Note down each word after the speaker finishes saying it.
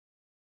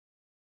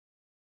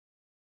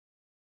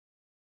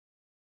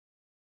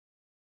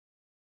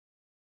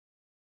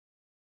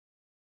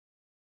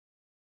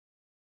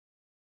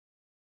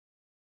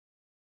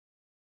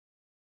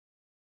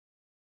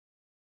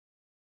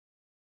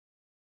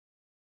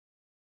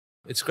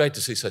It's great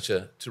to see such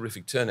a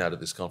terrific turnout at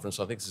this conference.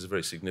 I think this is a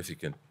very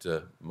significant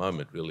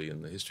moment, really,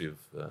 in the history of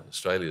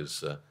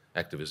Australia's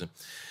activism.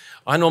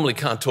 I normally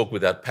can't talk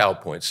without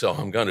PowerPoint, so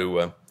I'm going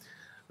to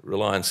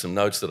rely on some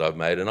notes that I've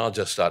made, and I'll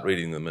just start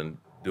reading them and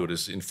do it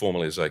as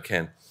informally as I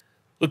can.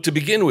 Look, to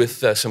begin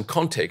with some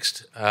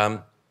context,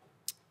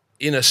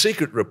 in a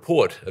secret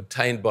report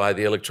obtained by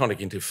the Electronic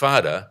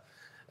Intifada,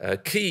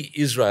 key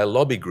Israel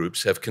lobby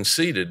groups have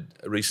conceded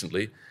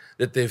recently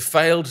that they've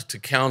failed to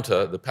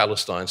counter the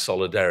Palestine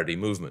solidarity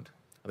movement.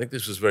 I think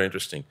this was very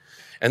interesting.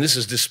 And this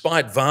is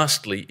despite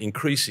vastly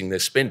increasing their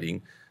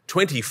spending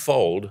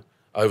 20-fold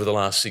over the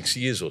last 6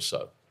 years or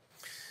so.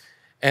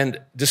 And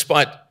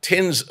despite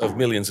tens of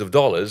millions of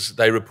dollars,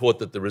 they report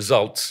that the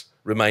results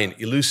remain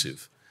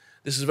elusive.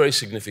 This is very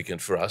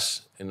significant for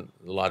us in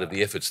the light of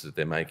the efforts that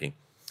they're making.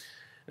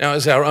 Now,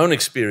 as our own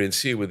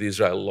experience here with the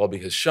Israel lobby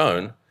has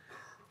shown,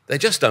 they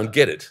just don't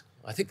get it.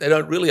 I think they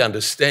don't really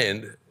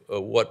understand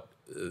what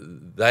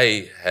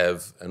they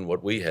have and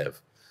what we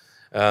have.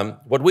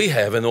 What we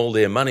have and all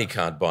their money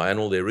can't buy and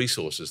all their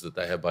resources that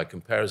they have by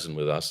comparison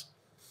with us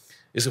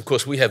is, of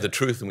course, we have the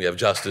truth and we have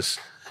justice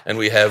and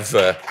we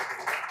have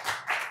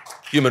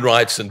human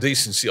rights and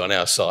decency on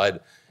our side,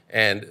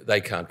 and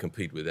they can't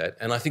compete with that.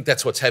 And I think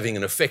that's what's having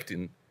an effect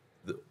in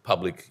the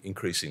public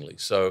increasingly.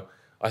 So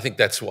I think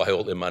that's why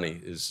all their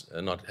money is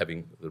not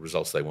having the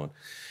results they want.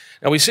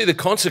 Now, we see the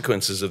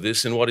consequences of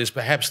this in what is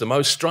perhaps the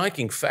most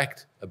striking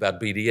fact about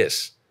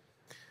BDS,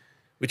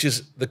 which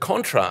is the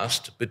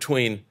contrast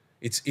between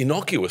its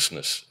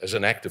innocuousness as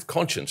an act of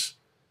conscience,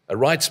 a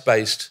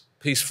rights-based,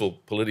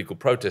 peaceful political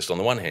protest on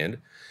the one hand,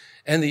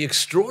 and the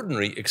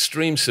extraordinary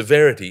extreme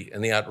severity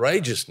and the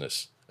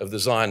outrageousness of the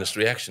Zionist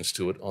reactions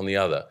to it on the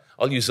other.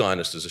 I'll use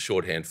Zionist as a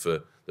shorthand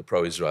for the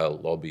pro-Israel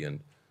lobby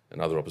and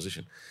other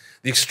opposition.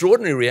 The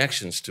extraordinary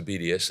reactions to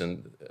BDS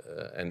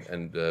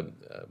and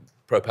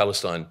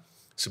pro-Palestine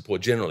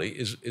support generally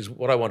is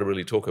what I want to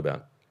really talk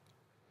about.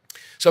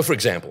 So, for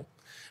example,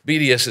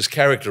 BDS is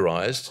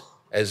characterized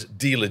as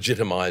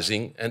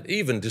delegitimizing and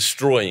even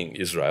destroying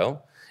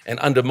Israel and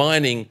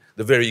undermining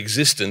the very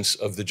existence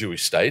of the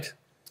Jewish state.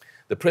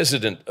 The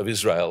president of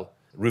Israel,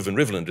 Reuven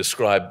Rivlin,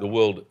 described the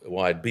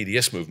worldwide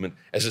BDS movement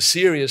as a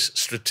serious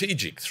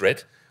strategic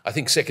threat, I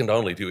think second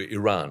only to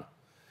Iran.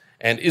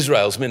 And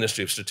Israel's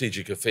Ministry of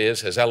Strategic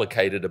Affairs has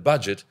allocated a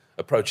budget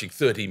approaching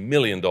 $30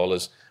 million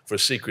for a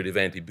secretive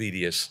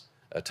anti-BDS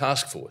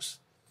task force.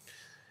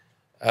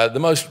 The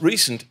most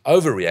recent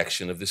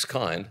overreaction of this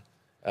kind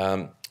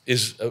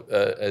is,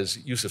 as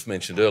Yusuf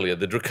mentioned earlier,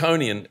 the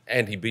draconian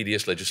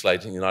anti-BDS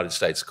legislation in the United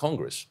States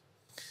Congress,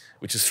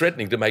 which is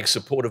threatening to make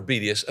support of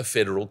BDS a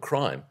federal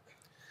crime.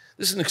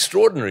 This is an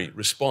extraordinary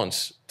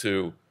response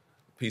to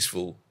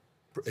peaceful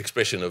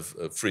expression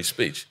of free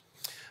speech.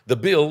 The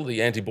bill,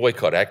 the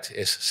Anti-Boycott Act,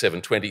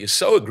 S-720, is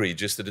so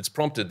egregious that it's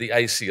prompted the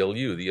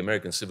ACLU, the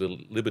American Civil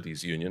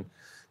Liberties Union,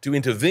 to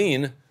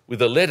intervene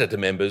with a letter to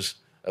members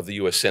of the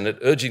US Senate,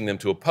 urging them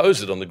to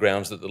oppose it on the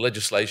grounds that the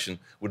legislation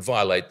would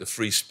violate the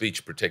free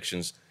speech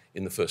protections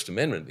in the First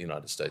Amendment of the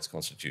United States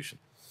Constitution.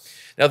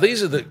 Now,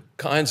 these are the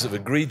kinds of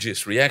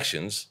egregious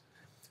reactions,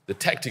 the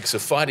tactics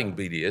of fighting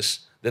BDS,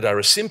 that are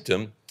a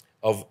symptom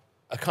of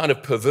a kind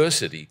of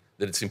perversity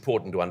that it's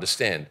important to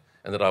understand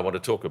and that I want to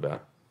talk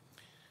about.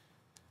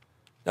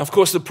 Now, of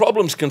course, the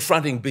problems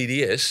confronting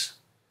BDS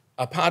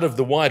are part of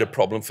the wider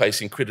problem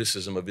facing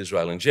criticism of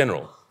Israel in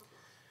general.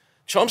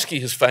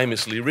 Chomsky has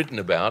famously written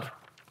about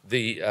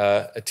the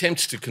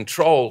attempts to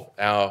control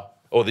the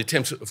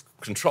attempts of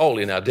control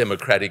in our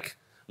democratic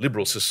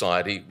liberal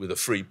society with a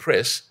free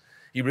press.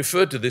 He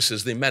referred to this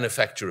as the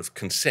manufacture of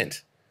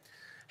consent.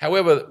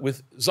 However,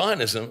 with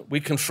Zionism, we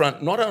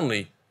confront not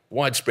only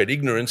widespread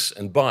ignorance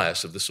and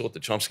bias of the sort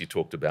that Chomsky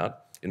talked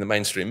about in the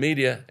mainstream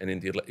media and in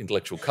the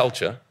intellectual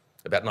culture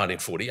about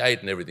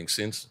 1948 and everything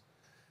since.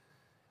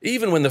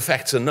 Even when the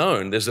facts are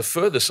known, there's a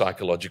further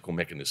psychological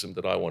mechanism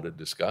that I want to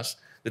discuss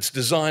that's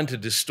designed to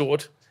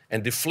distort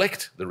and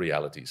deflect the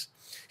realities.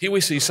 Here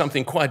we see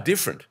something quite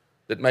different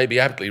that may be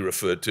aptly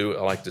referred to,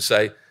 I like to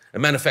say, a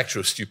manufacture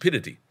of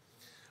stupidity,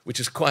 which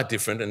is quite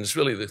different and is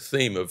really the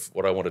theme of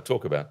what I want to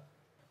talk about.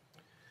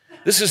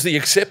 This is the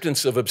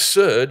acceptance of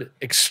absurd,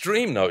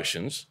 extreme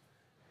notions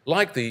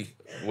like the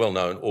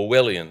well-known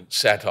Orwellian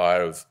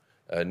satire of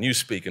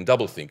newspeak and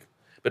doublethink,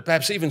 but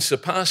perhaps even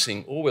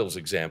surpassing Orwell's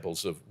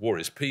examples of war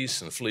is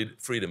peace and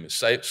freedom is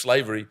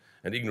slavery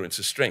and ignorance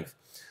is strength.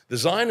 The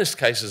Zionist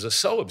cases are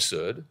so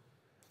absurd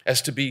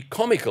as to be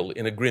comical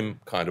in a grim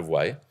kind of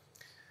way,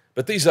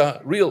 but these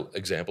are real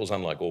examples,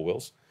 unlike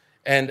Orwell's,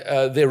 and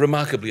they're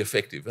remarkably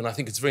effective. And I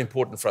think it's very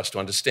important for us to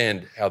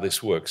understand how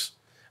this works.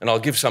 And I'll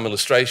give some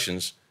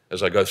illustrations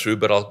as I go through,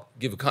 but I'll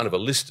give a kind of a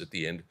list at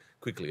the end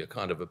quickly, a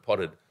kind of a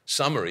potted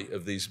summary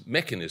of these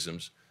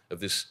mechanisms of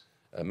this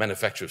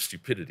manufacture of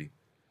stupidity.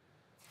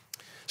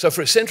 So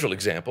for a central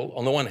example,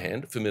 on the one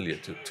hand, familiar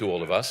to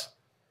all of us,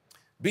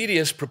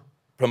 BDS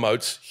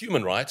promotes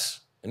human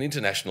rights and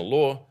international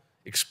law,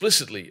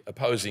 explicitly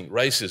opposing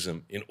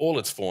racism in all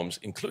its forms,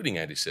 including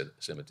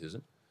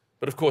anti-Semitism.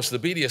 But of course, the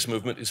BDS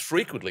movement is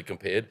frequently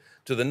compared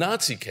to the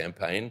Nazi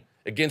campaign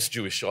against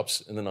Jewish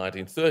shops in the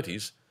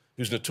 1930s,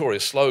 whose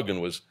notorious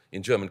slogan was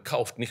in German,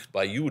 "Kauft nicht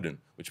bei Juden,"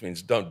 which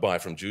means don't buy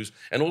from Jews.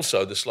 And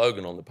also the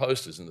slogan on the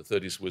posters in the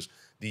 30s was,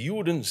 "Die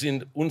Juden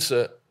sind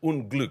unser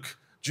Unglück."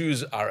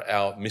 Jews are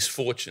our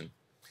misfortune.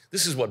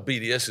 This is what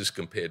BDS is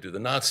compared to, the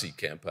Nazi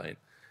campaign.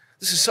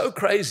 This is so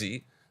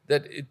crazy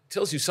that it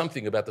tells you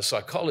something about the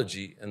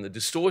psychology and the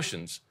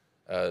distortions,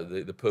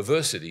 the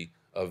perversity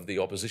of the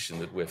opposition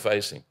that we're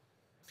facing.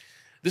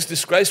 This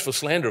disgraceful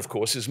slander, of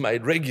course, is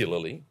made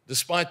regularly,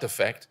 despite the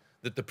fact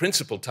that the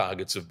principal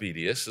targets of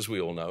BDS, as we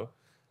all know,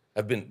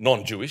 have been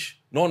non-Jewish,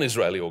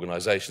 non-Israeli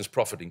organizations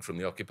profiting from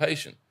the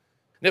occupation.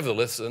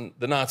 Nevertheless,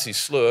 the Nazi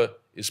slur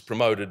is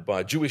promoted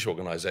by Jewish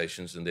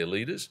organizations and their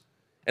leaders,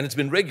 and it's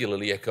been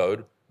regularly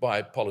echoed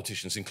by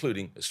politicians,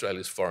 including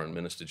Australia's Foreign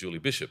Minister, Julie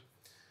Bishop.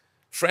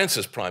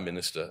 France's Prime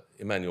Minister,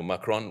 Emmanuel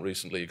Macron,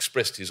 recently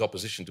expressed his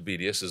opposition to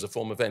BDS as a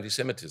form of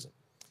anti-Semitism,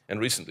 and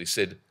recently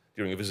said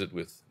during a visit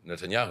with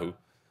Netanyahu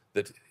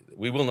that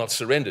we will not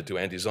surrender to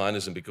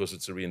anti-Zionism because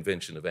it's a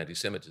reinvention of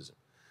anti-Semitism.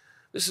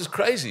 This is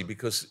crazy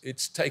because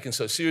it's taken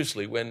so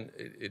seriously when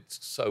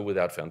it's so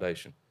without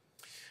foundation.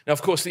 Now,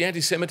 of course, the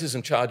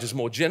anti-Semitism charge is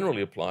more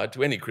generally applied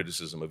to any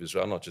criticism of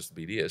Israel, not just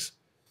BDS.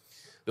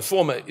 The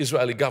former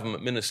Israeli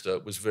government minister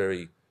was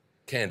very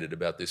candid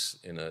about this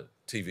in a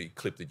TV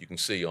clip that you can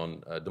see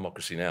on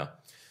Democracy Now!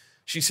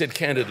 She said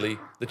candidly,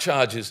 the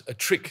charge is a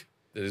trick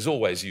that is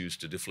always used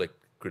to deflect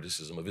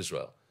criticism of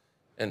Israel.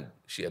 And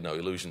she had no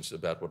illusions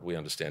about what we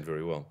understand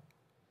very well.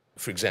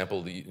 For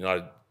example, the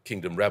United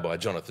Kingdom Rabbi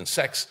Jonathan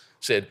Sacks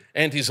said,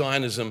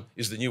 "Anti-Zionism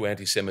is the new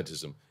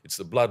anti-Semitism. It's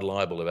the blood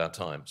libel of our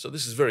time." So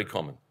this is very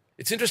common.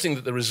 It's interesting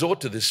that the resort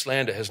to this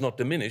slander has not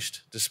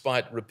diminished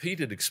despite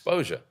repeated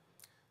exposure.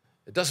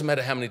 It doesn't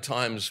matter how many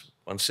times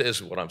one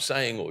says what I'm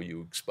saying or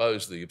you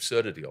expose the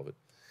absurdity of it.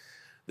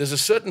 There's a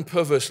certain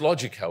perverse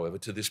logic, however,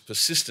 to this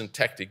persistent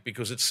tactic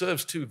because it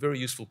serves two very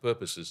useful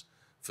purposes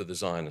for the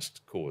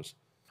Zionist cause.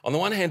 On the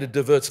one hand, it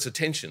diverts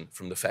attention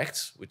from the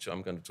facts, which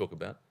I'm going to talk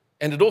about,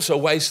 and it also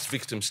wastes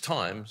victims'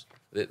 time,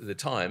 the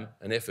time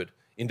and effort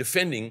in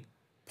defending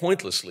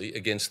pointlessly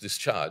against this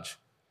charge,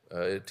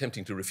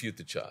 attempting to refute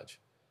the charge.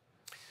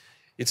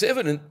 It's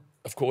evident,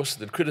 of course,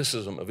 that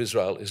criticism of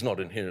Israel is not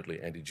inherently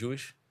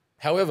anti-Jewish.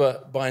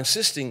 However, by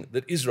insisting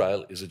that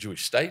Israel is a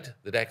Jewish state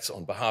that acts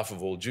on behalf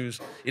of all Jews,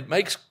 it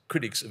makes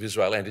critics of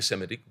Israel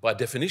anti-Semitic by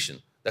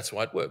definition. That's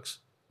why it works.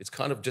 It's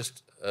kind of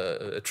just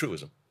a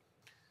truism.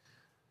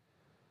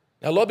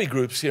 Now, lobby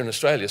groups here in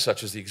Australia,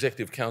 such as the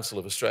Executive Council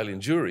of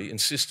Australian Jewry,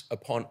 insist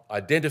upon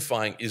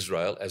identifying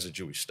Israel as a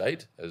Jewish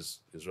state,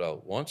 as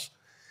Israel wants,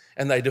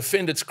 and they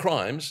defend its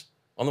crimes,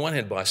 on the one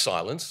hand by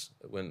silence,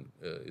 when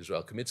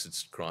Israel commits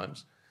its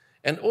crimes,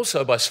 and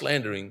also by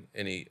slandering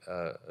any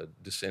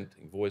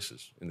dissenting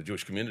voices in the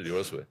Jewish community or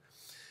elsewhere.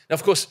 Now,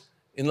 of course,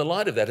 in the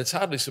light of that, it's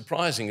hardly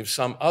surprising if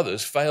some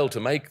others fail to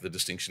make the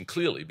distinction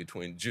clearly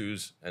between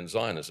Jews and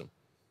Zionism.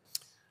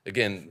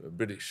 Again, a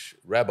British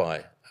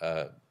rabbi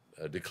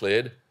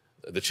declared,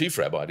 the chief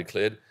rabbi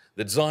declared,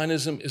 that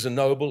Zionism is a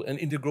noble and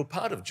integral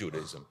part of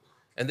Judaism.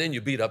 And then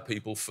you beat up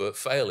people for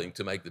failing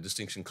to make the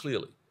distinction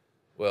clearly.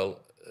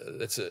 Well,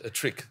 that's a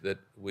trick that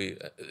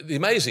the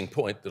amazing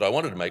point that I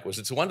wanted to make was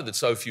it's a wonder that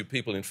so few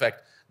people, in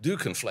fact, do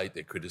conflate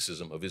their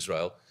criticism of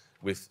Israel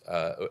with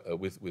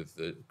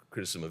the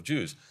criticism of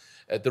Jews.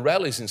 At the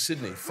rallies in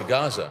Sydney for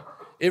Gaza,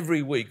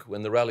 every week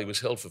when the rally was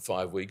held for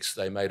 5 weeks,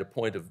 they made a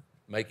point of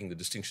making the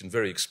distinction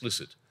very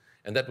explicit.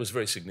 And that was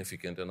very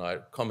significant, and I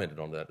commented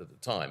on that at the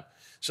time.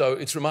 So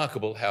it's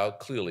remarkable how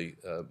clearly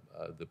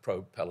the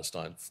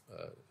pro-Palestine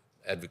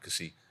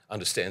advocacy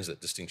understands that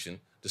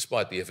distinction,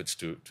 despite the efforts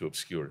to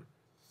obscure it.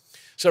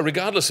 So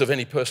regardless of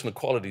any personal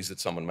qualities that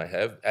someone may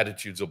have,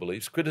 attitudes or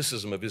beliefs,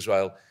 criticism of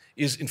Israel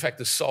is in fact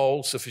the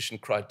sole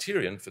sufficient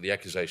criterion for the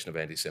accusation of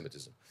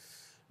anti-Semitism.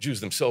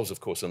 Jews themselves, of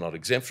course, are not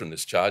exempt from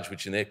this charge,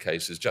 which in their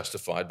case is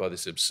justified by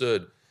this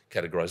absurd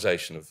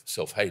categorization of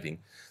self-hating.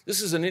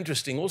 This is an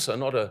interesting, also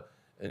not an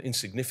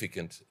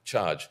insignificant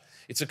charge.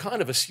 It's a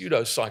kind of a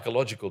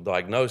pseudo-psychological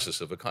diagnosis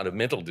of a kind of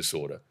mental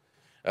disorder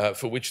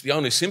for which the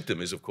only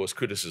symptom is, of course,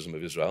 criticism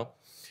of Israel.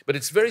 But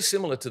it's very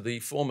similar to the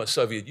former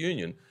Soviet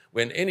Union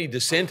when any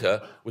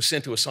dissenter was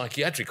sent to a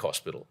psychiatric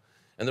hospital.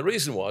 And the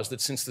reason was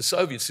that since the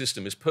Soviet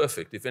system is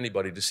perfect, if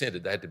anybody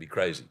dissented, they had to be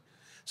crazy.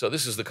 So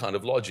this is the kind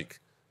of logic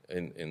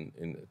in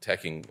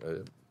attacking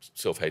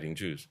self-hating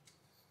Jews.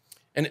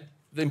 And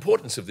the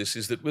importance of this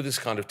is that with this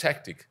kind of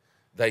tactic,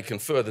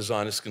 the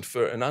Zionists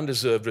confer an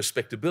undeserved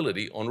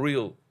respectability on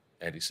real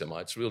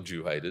anti-Semites, real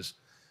Jew haters,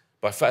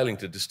 by failing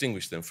to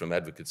distinguish them from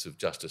advocates of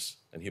justice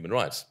and human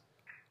rights.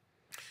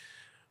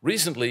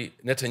 Recently,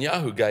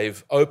 Netanyahu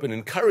gave open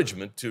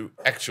encouragement to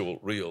actual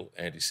real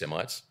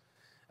anti-Semites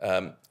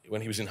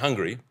when he was in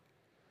Hungary,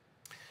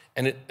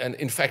 and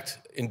in fact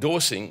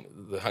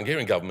endorsing the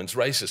Hungarian government's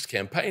racist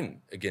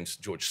campaign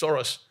against George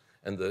Soros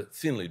and the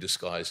thinly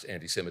disguised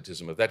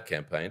anti-Semitism of that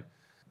campaign.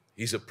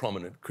 He's a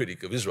prominent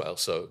critic of Israel,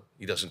 so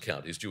he doesn't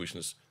count. His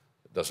Jewishness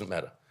doesn't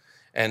matter.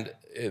 And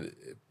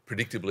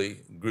predictably,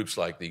 groups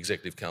like the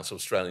Executive Council of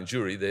Australian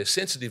Jewry, they're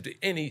sensitive to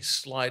any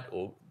slight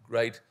or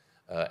great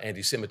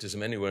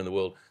anti-Semitism anywhere in the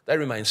world, they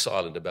remain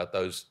silent about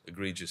those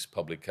egregious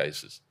public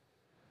cases.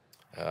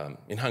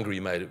 In Hungary,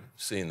 you may have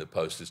seen the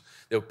posters.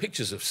 There were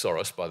pictures of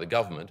Soros by the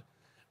government,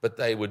 but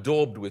they were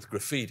daubed with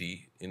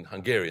graffiti in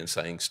Hungarian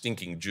saying,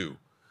 "stinking Jew."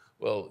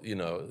 Well, you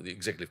know, the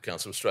Executive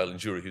Council of Australian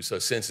Jewry, who's so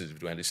sensitive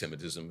to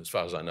anti-Semitism, as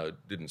far as I know,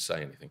 didn't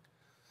say anything.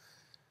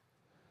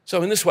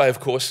 So in this way, of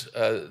course,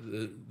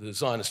 the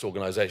Zionist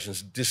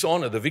organisations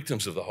dishonour the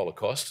victims of the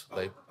Holocaust.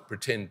 They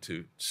pretend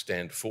to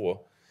stand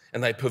for,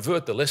 and they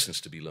pervert the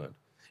lessons to be learned.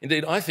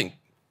 Indeed, I think,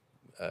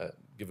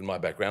 given my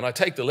background, I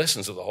take the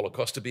lessons of the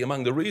Holocaust to be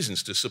among the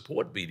reasons to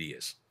support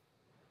BDS.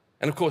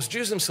 And of course,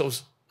 Jews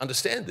themselves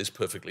understand this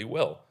perfectly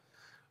well.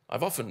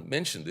 I've often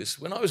mentioned this.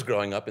 When I was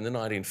growing up in the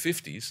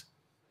 1950s,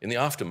 in the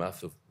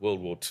aftermath of World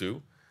War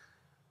II,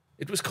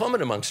 it was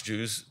common amongst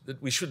Jews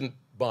that we shouldn't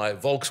buy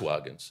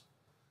Volkswagens.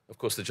 Of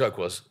course, the joke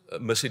was,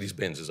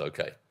 Mercedes-Benz is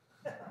okay.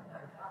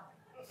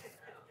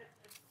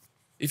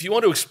 If you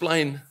want to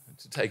explain,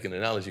 to take an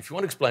analogy, if you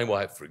want to explain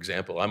why, for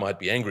example, I might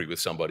be angry with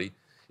somebody,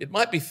 it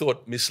might be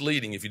thought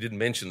misleading if you didn't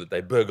mention that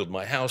they burgled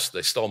my house,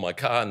 they stole my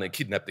car, and they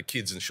kidnapped the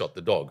kids and shot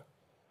the dog.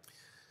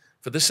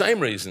 For the same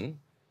reason,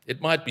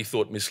 it might be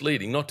thought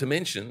misleading not to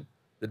mention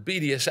that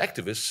BDS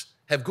activists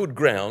have good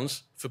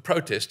grounds for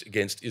protest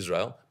against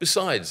Israel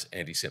besides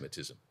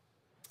anti-Semitism.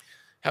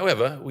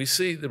 However, we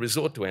see the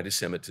resort to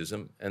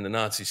anti-Semitism and the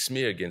Nazi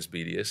smear against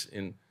BDS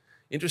in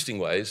interesting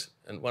ways,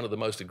 and one of the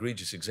most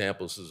egregious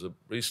examples is a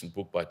recent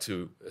book by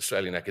two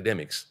Australian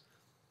academics,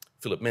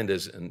 Philip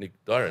Mendes and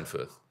Nick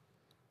Dierenfurth.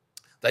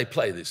 They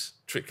play this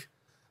trick.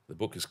 The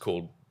book is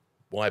called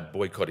Why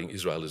Boycotting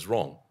Israel is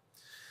Wrong.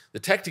 The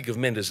tactic of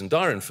Mendes and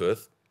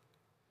Dierenfurth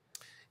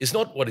is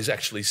not what is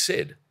actually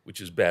said, which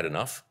is bad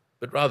enough,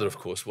 but rather, of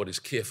course, what is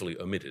carefully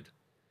omitted.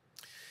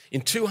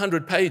 In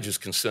 200 pages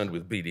concerned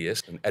with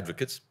BDS and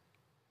advocates,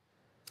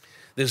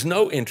 there's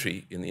no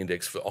entry in the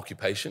index for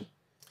occupation,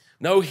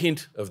 no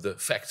hint of the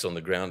facts on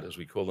the ground, as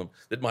we call them,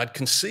 that might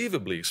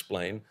conceivably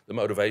explain the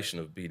motivation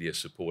of BDS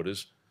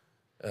supporters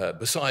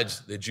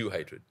besides their Jew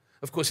hatred.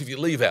 Of course, if you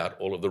leave out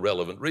all of the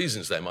relevant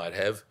reasons they might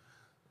have,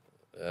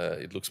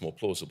 it looks more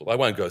plausible. I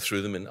won't go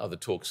through them in other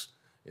talks,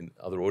 in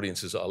other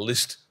audiences. I'll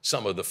list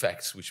some of the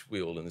facts which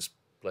we all in this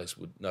place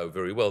would know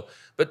very well,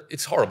 but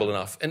it's horrible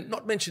enough. And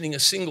not mentioning a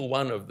single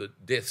one of the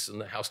deaths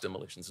and the house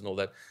demolitions and all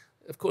that.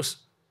 Of course,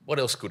 what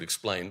else could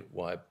explain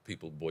why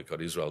people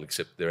boycott Israel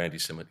except they're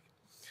anti-Semitic?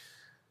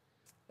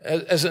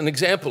 As an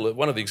example,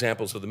 one of the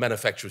examples of the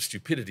manufacture of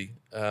stupidity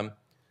that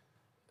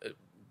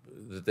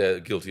they're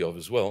guilty of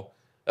as well,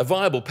 a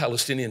viable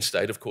Palestinian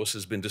state, of course,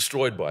 has been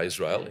destroyed by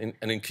Israel,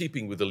 and in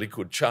keeping with the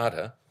Likud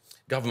Charter,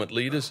 government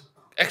leaders,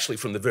 actually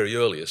from the very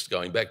earliest,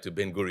 going back to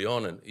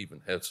Ben-Gurion and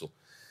even Herzl,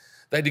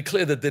 they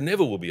declare that there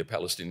never will be a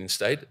Palestinian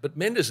state, but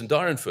Mendes and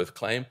Dierenfurth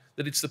claim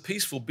that it's the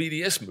peaceful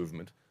BDS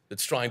movement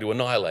that's trying to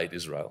annihilate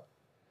Israel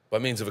by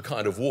means of a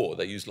kind of war.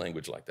 They use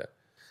language like that.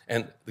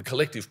 And the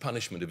collective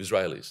punishment of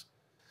Israelis.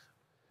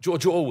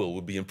 George Orwell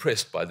would be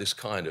impressed by this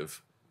kind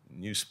of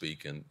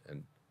newspeak and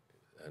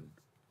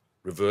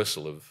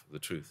reversal of the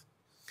truth.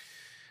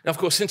 Now, of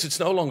course, since it's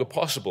no longer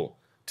possible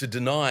to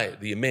deny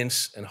the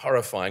immense and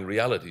horrifying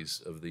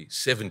realities of the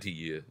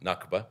 70-year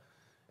Nakba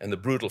and the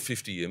brutal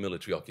 50-year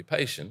military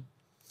occupation,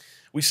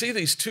 we see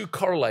these two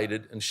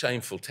correlated and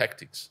shameful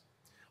tactics.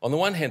 On the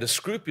one hand, a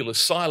scrupulous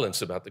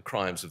silence about the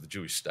crimes of the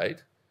Jewish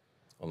state,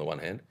 on the one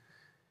hand,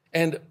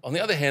 and on the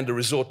other hand, a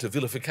resort to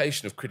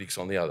vilification of critics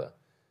on the other.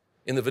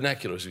 In the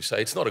vernacular, as we say,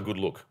 it's not a good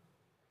look.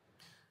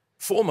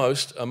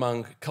 Foremost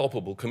among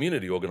culpable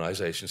community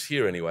organisations,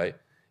 here anyway,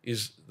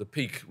 is the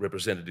peak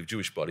representative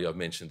Jewish body I've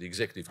mentioned, the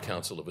Executive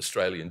Council of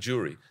Australian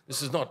Jewry.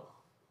 This is not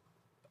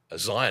a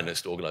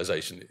Zionist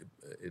organisation,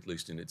 at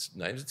least in its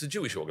names, it's a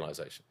Jewish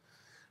organisation,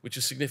 which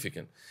is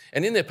significant.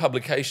 And in their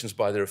publications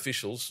by their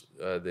officials,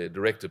 their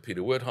director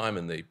Peter Wertheim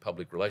and the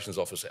public relations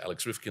officer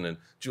Alex Rifkin and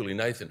Julie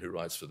Nathan, who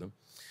writes for them,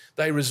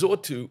 they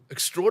resort to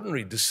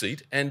extraordinary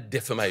deceit and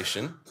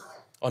defamation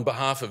on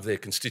behalf of their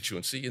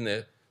constituency in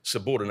their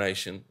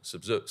subordination,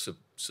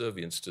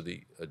 subservience to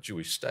the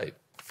Jewish state.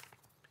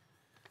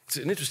 It's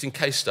an interesting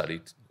case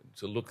study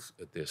to look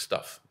at their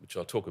stuff, which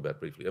I'll talk about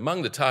briefly.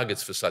 Among the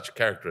targets for such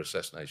character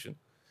assassination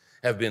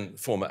have been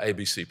former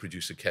ABC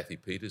producer Kathy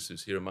Peters,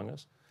 who's here among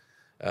us.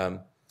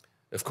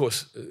 Of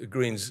course,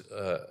 Greens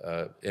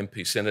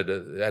MP Senator,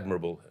 the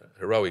admirable,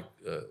 heroic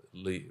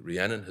Lee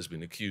Rhiannon has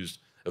been accused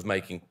of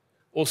making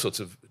all sorts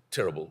of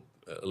terrible,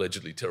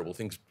 allegedly terrible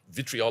things,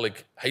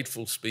 vitriolic,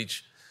 hateful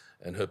speech,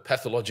 and her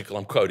pathological,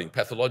 I'm quoting,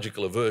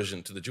 pathological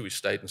aversion to the Jewish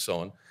state and so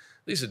on.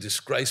 These are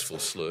disgraceful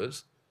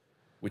slurs,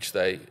 which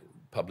they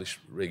publish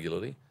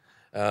regularly.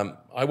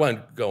 I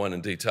won't go on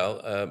in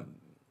detail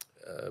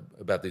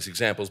about these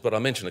examples, but I'll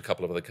mention a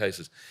couple of other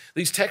cases.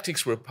 These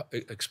tactics were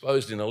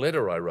exposed in a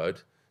letter I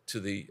wrote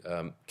to the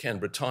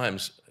Canberra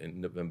Times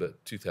in November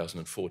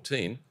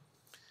 2014,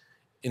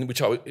 in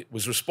which I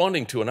was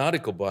responding to an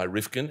article by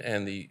Rifkin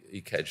and the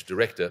ECAJ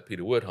director,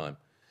 Peter Wertheim.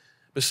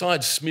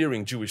 Besides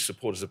smearing Jewish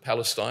supporters of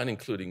Palestine,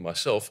 including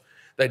myself,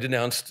 they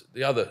denounced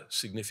the other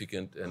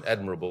significant and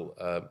admirable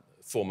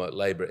former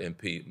Labor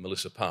MP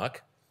Melissa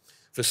Park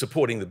for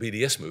supporting the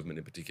BDS movement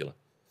in particular.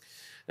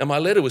 Now, my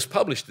letter was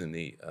published in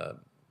the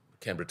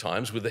Canberra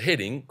Times with the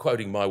heading,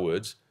 quoting my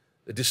words,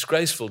 "A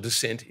disgraceful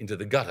descent into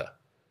the gutter."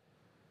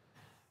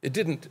 It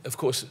didn't, of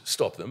course,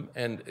 stop them,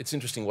 and it's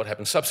interesting what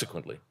happened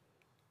subsequently.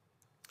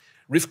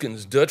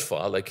 Rifkin's dirt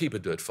file, they keep a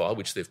dirt file,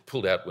 which they've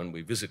pulled out when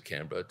we visit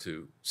Canberra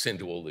to send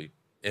to all the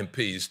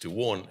MPs to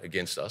warn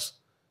against us,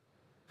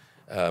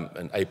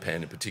 and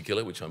APAN in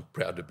particular, which I'm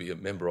proud to be a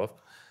member of.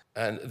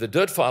 And the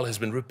dirt file has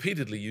been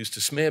repeatedly used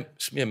to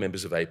smear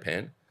members of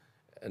APAN,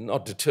 and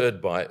not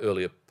deterred by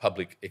earlier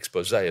public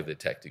expose of their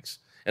tactics.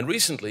 And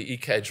recently,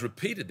 ECAJ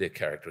repeated their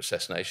character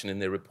assassination in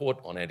their report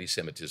on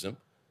anti-Semitism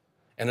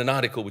and an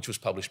article which was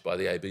published by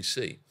the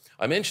ABC.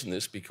 I mention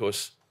this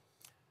because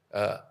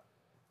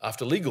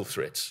after legal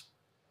threats,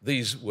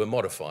 these were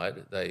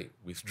modified. They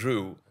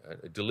withdrew,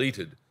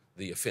 deleted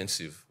the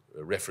offensive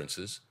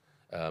references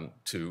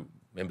to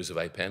members of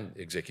APAN,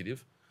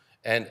 executive,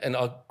 and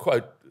I'll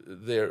quote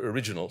their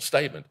original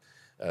statement.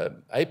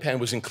 APAN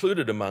was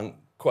included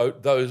among,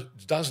 quote, those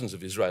dozens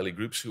of Israeli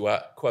groups who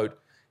are, quote,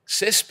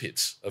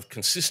 cesspits of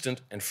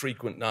consistent and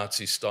frequent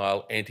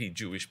Nazi-style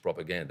anti-Jewish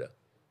propaganda.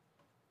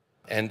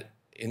 And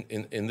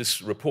in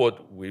this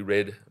report, we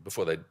read,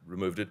 before they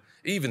removed it,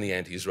 even the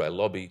anti-Israel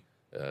lobby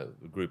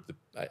group,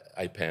 the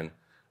APAN,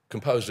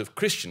 composed of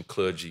Christian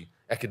clergy,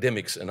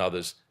 academics and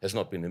others, has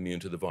not been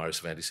immune to the virus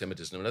of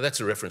anti-Semitism. Now, that's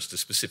a reference to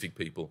specific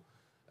people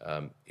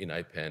in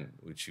APAN,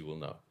 which you will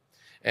know.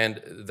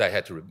 And they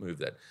had to remove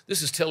that.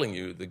 This is telling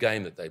you the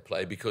game that they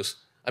play because,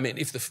 I mean,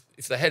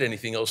 if they had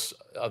anything else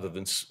other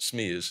than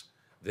smears,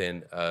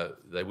 then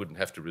they wouldn't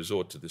have to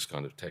resort to this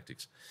kind of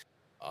tactics.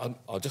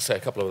 I'll just say a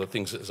couple of other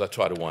things as I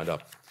try to wind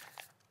up.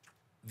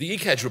 The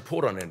ECAJ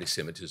report on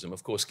anti-Semitism,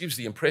 of course, gives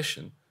the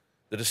impression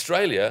that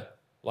Australia,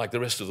 like the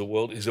rest of the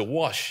world, is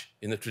awash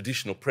in the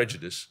traditional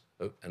prejudice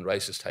and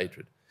racist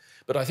hatred.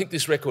 But I think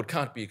this record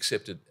can't be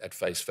accepted at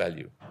face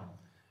value.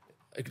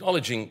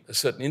 Acknowledging a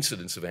certain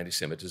incidence of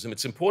anti-Semitism,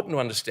 it's important to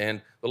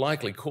understand the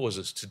likely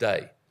causes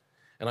today.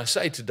 And I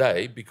say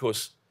today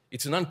because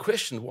it's an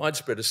unquestioned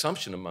widespread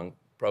assumption among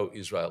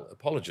pro-Israel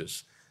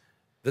apologists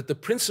that the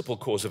principal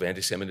cause of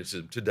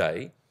anti-Semitism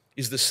today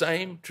is the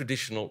same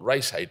traditional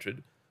race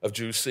hatred of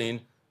Jews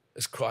seen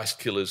as Christ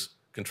killers,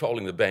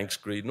 controlling the banks,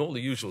 greed, and all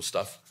the usual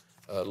stuff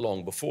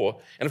long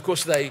before. And of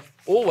course, they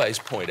always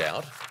point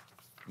out,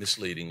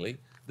 misleadingly,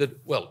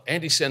 that, well,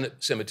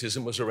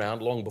 anti-Semitism was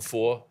around long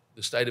before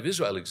the State of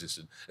Israel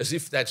existed, as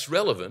if that's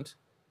relevant,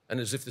 and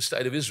as if the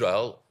State of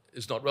Israel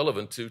is not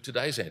relevant to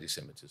today's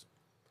anti-Semitism,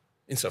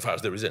 insofar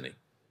as there is any.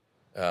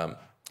 And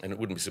it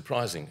wouldn't be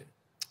surprising.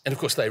 And of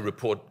course, they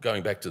report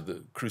going back to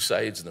the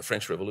Crusades and the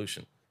French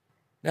Revolution.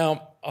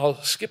 Now,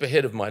 I'll skip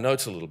ahead of my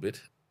notes a little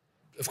bit.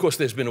 Of course,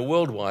 there's been a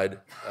worldwide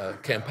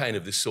campaign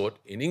of this sort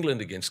in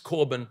England against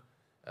Corbyn,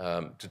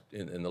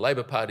 in the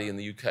Labour Party in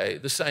the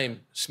UK, the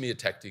same smear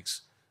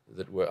tactics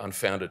that were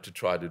unfounded to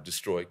try to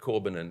destroy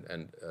Corbyn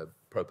and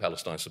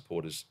pro-Palestine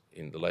supporters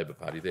in the Labour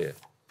Party there.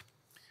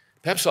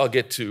 Perhaps I'll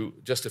get to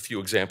just a few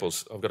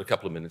examples. I've got a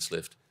couple of minutes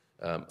left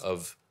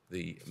of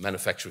the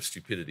manufacture of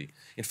stupidity.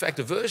 In fact,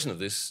 a version of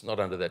this, not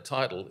under that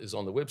title, is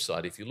on the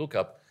website. If you look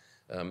up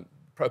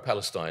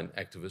pro-Palestine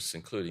activists,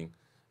 including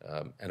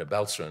Anna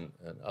Balzer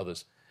and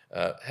others,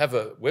 have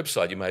a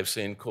website you may have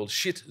seen called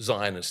Shit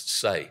Zionists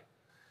Say.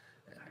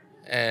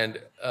 And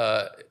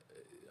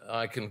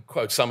I can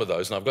quote some of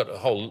those, and I've got a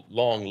whole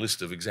long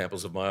list of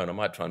examples of my own. I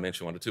might try and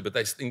mention one or two, but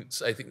they think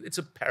it's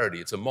a parody,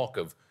 it's a mock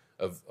of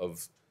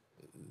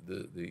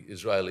the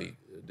Israeli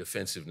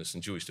defensiveness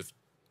and Jewish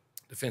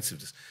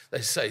defensiveness.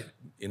 They say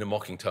in a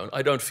mocking tone,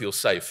 "I don't feel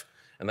safe,"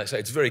 and they say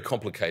it's very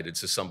complicated,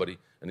 says somebody,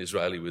 an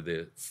Israeli with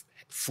their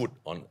foot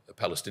on a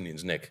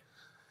Palestinian's neck.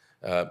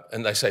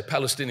 And they say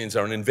Palestinians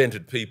are an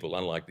invented people,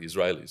 unlike the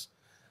Israelis.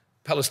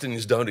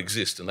 Palestinians don't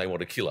exist and they want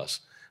to kill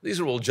us. These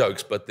are all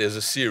jokes, but there's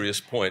a serious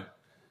point,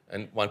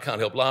 and one can't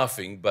help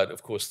laughing, but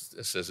of course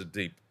this has a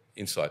deep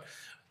insight.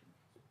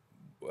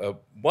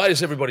 Why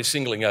is everybody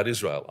singling out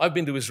Israel? I've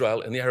been to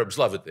Israel and the Arabs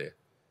love it there.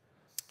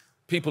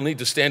 People need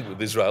to stand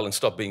with Israel and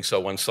stop being so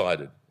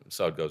one-sided, and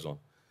so it goes on.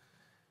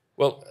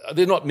 Well,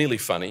 they're not merely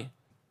funny.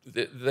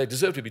 They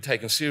deserve to be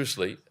taken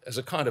seriously as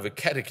a kind of a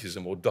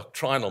catechism or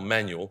doctrinal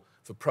manual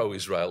for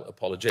pro-Israel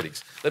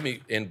apologetics. Let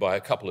me end by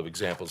a couple of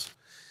examples.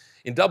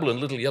 In Dublin,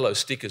 little yellow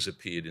stickers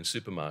appeared in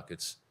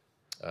supermarkets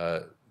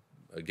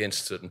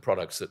against certain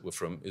products that were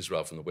from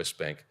Israel, from the West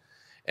Bank,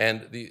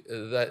 and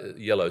the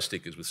yellow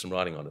stickers with some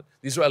writing on it.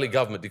 The Israeli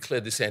government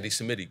declared this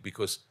anti-Semitic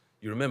because,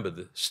 you remember,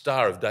 the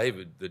Star of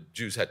David that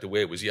Jews had to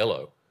wear was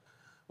yellow.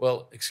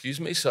 Well, excuse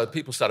me, so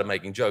people started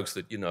making jokes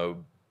that, you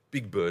know,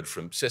 Big Bird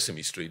from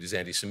Sesame Street is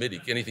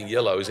anti-Semitic, anything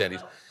yellow is anti.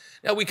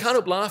 Now, we can't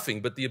help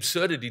laughing, but the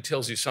absurdity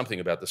tells you something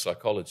about the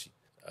psychology.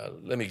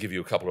 Let me give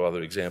you a couple of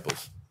other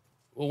examples.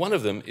 Well, one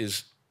of them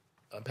is,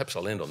 perhaps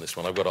I'll end on this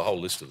one, I've got a whole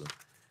list of them.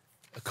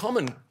 A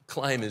common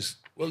claim is,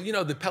 well, you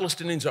know, the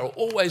Palestinians are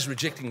always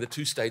rejecting the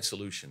two-state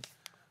solution.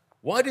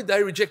 Why did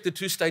they reject the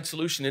two-state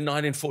solution in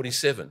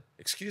 1947?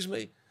 Excuse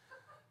me?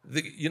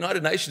 The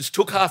United Nations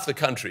took half the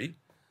country,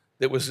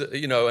 there was,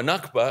 you know, a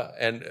Nakba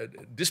and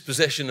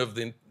dispossession of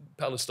the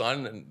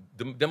Palestine and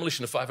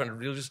demolition of 500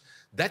 villages.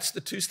 That's the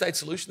two-state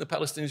solution the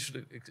Palestinians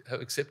should have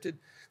accepted.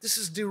 This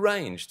is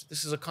deranged.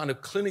 This is a kind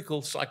of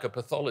clinical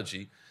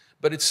psychopathology,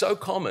 but it's so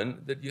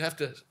common that you have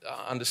to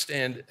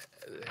understand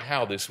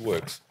how this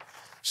works.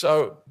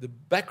 So the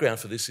background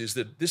for this is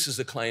that this is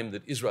a claim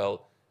that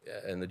Israel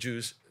and the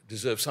Jews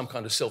deserve some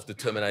kind of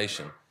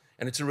self-determination.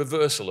 And it's a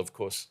reversal, of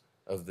course,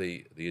 of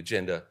the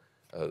agenda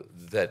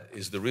that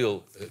is the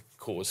real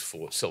cause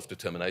for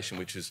self-determination,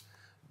 which is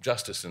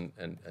justice and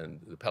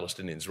the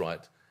Palestinians'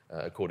 right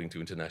according to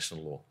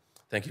international law.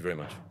 Thank you very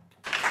much.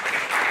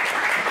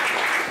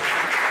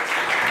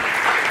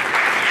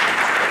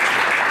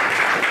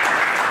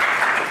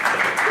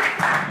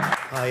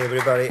 Hi,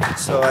 everybody.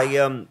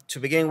 So to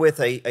begin with,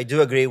 I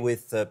do agree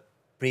with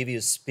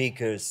previous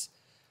speakers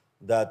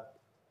that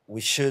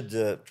we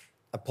should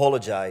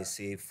apologize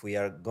if we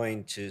are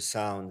going to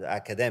sound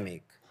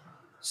academic.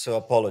 So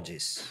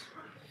apologies.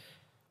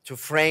 To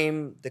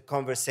frame the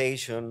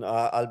conversation,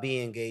 I'll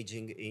be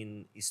engaging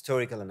in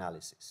historical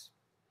analysis.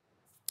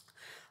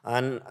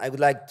 And I would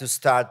like to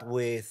start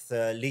with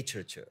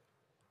literature,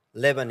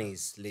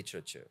 Lebanese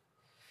literature.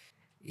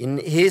 In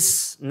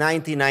his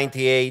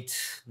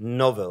 1998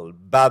 novel,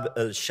 Bab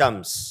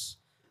el-Shams,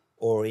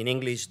 or in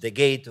English, The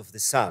Gate of the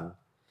Sun,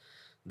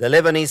 the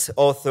Lebanese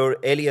author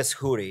Elias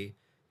Houri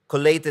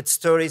collated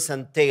stories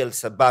and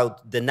tales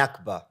about the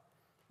Nakba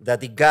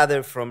that he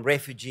gathered from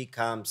refugee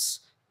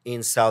camps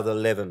in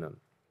southern Lebanon.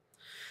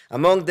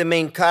 Among the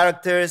main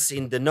characters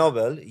in the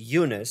novel,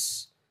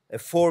 Yunus, a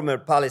former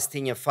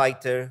Palestinian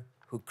fighter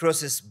who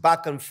crosses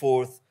back and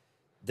forth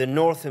the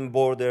northern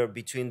border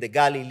between the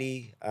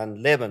Galilee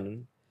and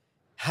Lebanon,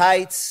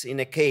 hides in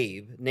a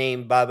cave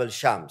named Bab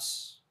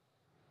el-Shams.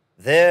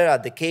 There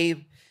at the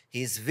cave,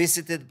 he is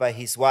visited by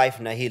his wife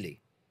Nahili.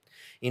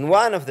 In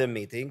one of their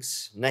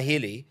meetings,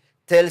 Nahili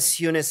tells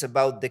Yunus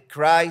about the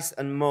cries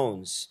and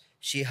moans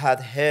she had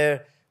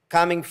heard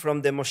coming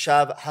from the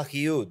Moshav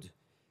Hachiyud,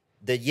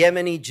 the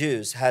Yemeni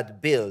Jews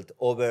had built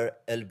over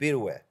El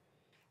Birwe,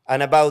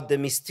 and about the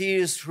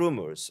mysterious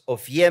rumors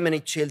of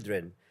Yemeni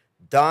children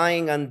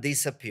dying and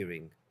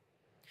disappearing.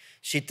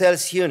 She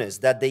tells Yunus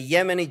that the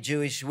Yemeni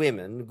Jewish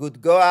women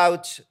would go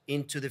out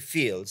into the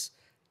fields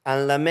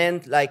and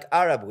lament like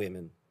Arab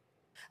women,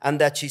 and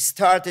that she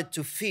started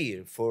to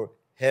fear for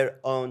her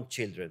own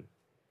children.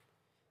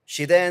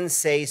 She then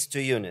says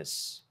to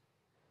Yunus,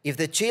 if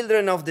the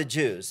children of the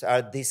Jews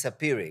are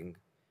disappearing,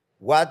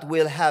 what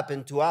will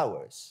happen to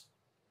ours?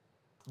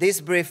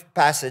 This brief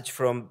passage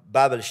from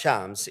Bab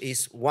el-Shams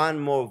is one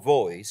more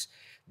voice,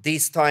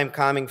 this time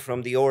coming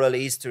from the oral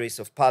histories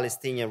of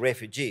Palestinian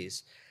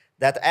refugees,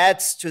 that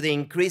adds to the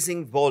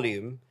increasing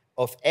volume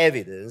of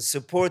evidence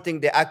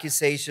supporting the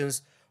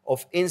accusations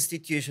of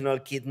institutional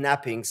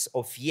kidnappings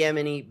of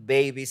Yemeni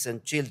babies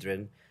and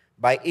children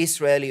by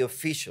Israeli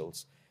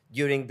officials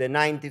during the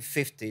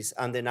 1950s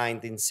and the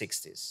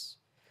 1960s.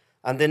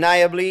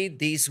 Undeniably,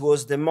 this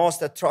was the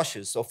most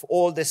atrocious of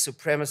all the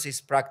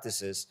supremacist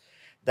practices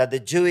that the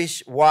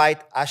Jewish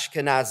white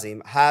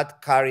Ashkenazim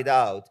had carried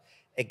out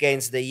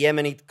against the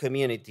Yemeni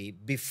community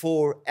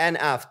before and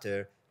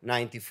after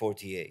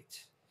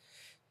 1948.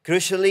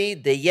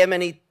 Crucially, the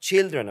Yemeni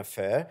children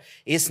affair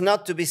is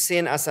not to be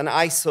seen as an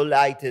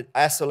isolated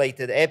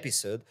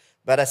episode,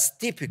 but as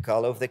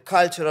typical of the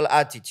cultural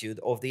attitude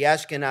of the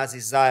Ashkenazi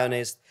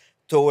Zionists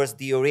towards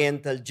the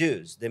Oriental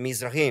Jews, the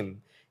Mizrahim,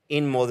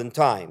 in modern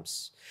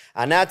times,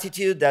 an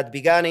attitude that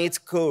began its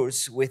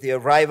course with the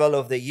arrival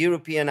of the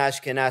European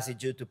Ashkenazi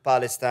Jew to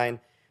Palestine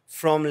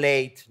from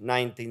late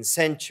 19th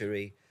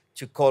century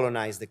to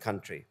colonize the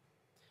country.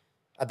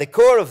 At the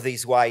core of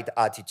this white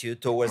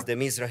attitude towards the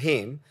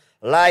Mizrahim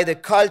lie the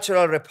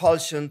cultural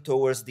repulsion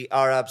towards the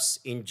Arabs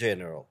in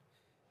general.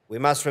 We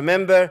must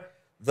remember,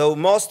 though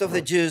most of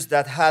the Jews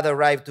that had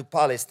arrived to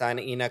Palestine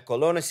in a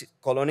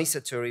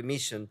colonizatory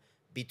mission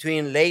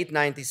between late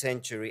 19th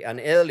century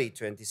and early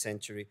 20th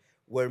century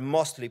were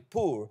mostly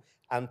poor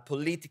and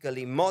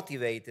politically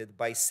motivated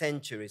by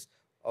centuries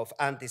of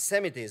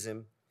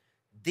anti-Semitism,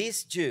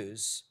 these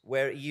Jews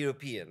were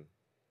European.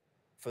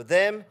 For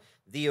them,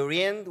 the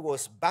Orient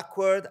was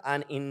backward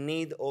and in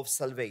need of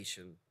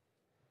salvation.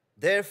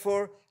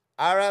 Therefore,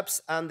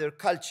 Arabs and their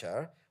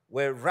culture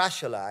were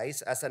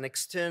racialized as an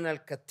external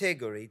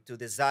category to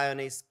the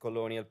Zionist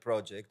colonial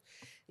project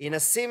in a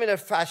similar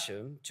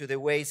fashion to the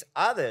ways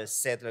other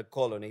settler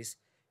colonies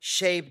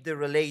shaped the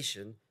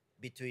relation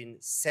between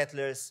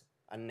settlers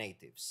and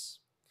natives.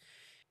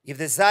 If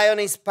the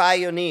Zionist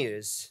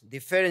pioneers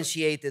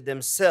differentiated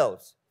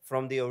themselves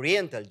from the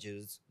Oriental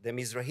Jews, the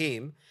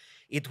Mizrahim,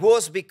 it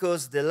was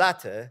because the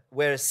latter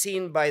were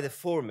seen by the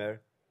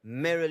former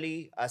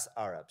merely as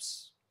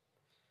Arabs.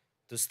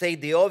 To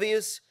state the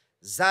obvious,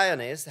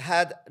 Zionists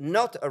had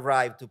not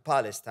arrived to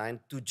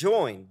Palestine to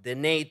join the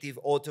native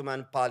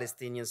Ottoman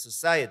Palestinian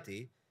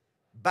society,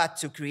 but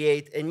to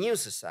create a new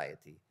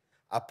society,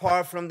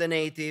 apart from the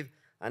native,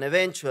 and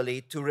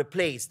eventually to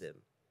replace them.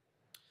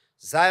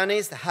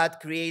 Zionists had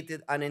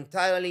created an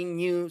entirely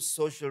new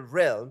social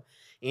realm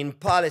in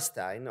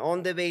Palestine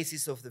on the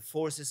basis of the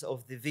forces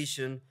of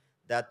division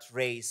that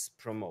race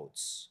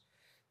promotes.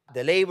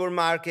 The labor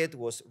market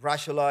was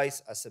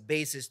racialized as a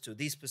basis to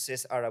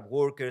dispossess Arab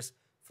workers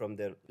from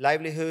their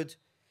livelihood.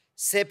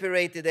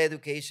 Separated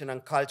education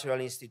and cultural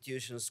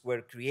institutions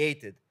were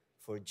created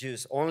for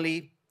Jews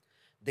only.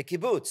 The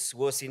kibbutz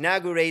was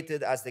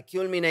inaugurated as the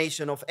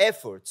culmination of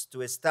efforts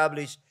to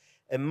establish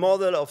a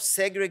model of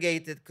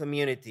segregated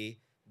community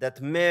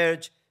that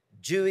merged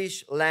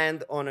Jewish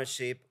land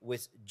ownership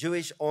with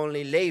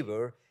Jewish-only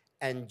labor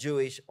and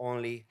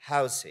Jewish-only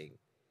housing.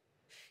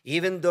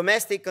 Even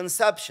domestic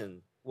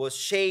consumption was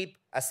shaped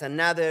as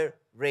another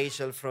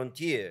racial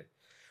frontier,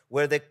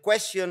 where the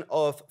question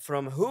of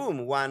from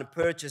whom one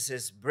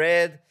purchases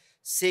bread,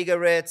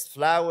 cigarettes,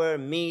 flour,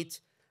 meat,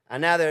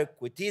 and other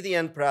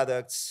quotidian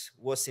products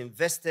was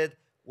invested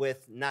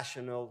with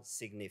national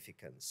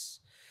significance.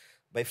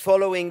 By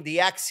following the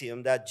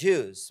axiom that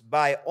Jews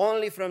buy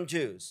only from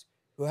Jews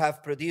who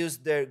have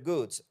produced their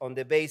goods on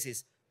the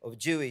basis of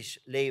Jewish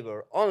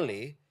labor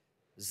only,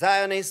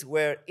 Zionists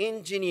were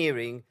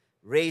engineering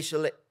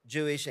racial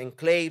Jewish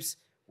enclaves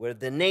where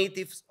the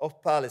natives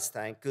of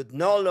Palestine could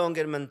no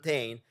longer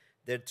maintain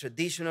their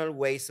traditional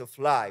ways of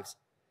life,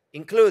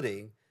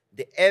 including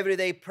the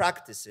everyday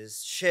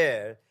practices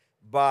shared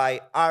by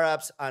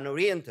Arabs and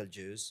Oriental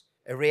Jews,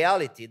 a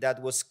reality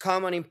that was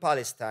common in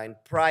Palestine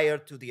prior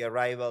to the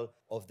arrival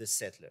of the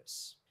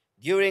settlers.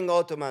 During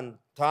Ottoman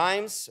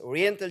times,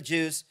 Oriental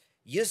Jews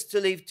used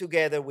to live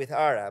together with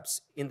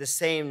Arabs in the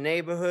same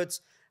neighborhoods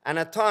and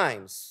at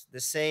times the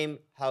same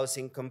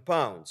housing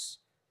compounds.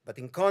 But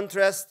in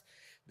contrast,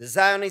 the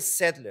Zionist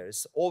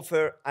settlers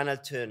offer an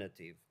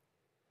alternative: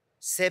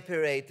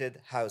 separated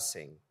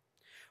housing.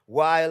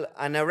 While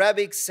an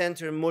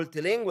Arabic-centered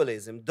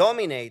multilingualism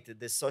dominated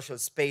the social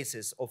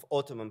spaces of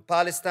Ottoman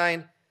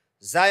Palestine,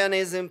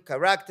 Zionism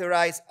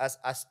characterized as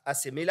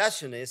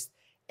assimilationist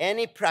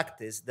any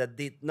practice that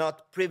did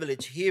not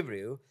privilege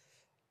Hebrew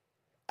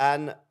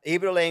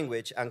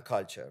language and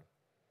culture.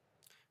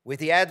 With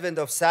the advent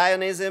of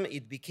Zionism,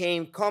 it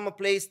became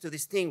commonplace to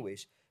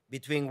distinguish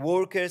between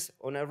workers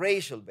on a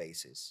racial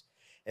basis,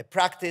 a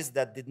practice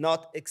that did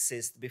not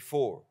exist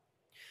before.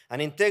 An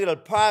integral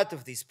part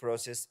of this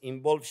process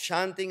involved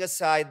shunting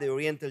aside the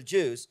Oriental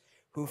Jews,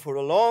 who for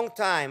a long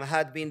time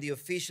had been the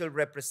official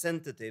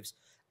representatives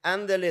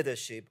and the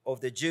leadership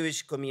of the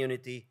Jewish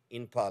community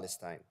in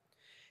Palestine.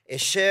 A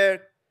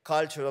shared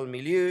cultural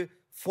milieu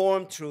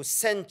formed through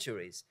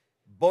centuries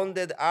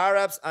bonded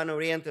Arabs and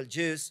Oriental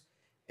Jews,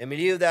 a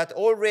milieu that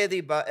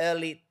already by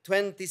early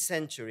 20th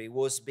century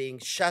was being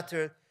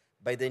shattered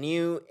by the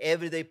new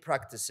everyday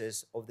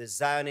practices of the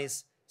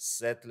Zionist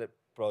settler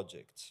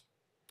project.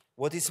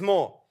 What is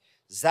more,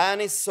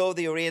 Zionists saw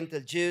the Oriental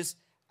Jews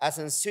as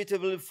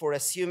unsuitable for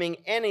assuming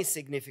any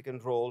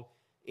significant role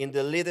in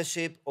the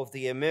leadership of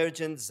the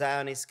emergent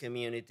Zionist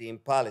community in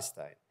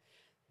Palestine.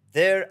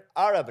 Their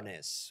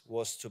Arabness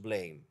was to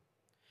blame.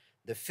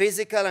 The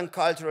physical and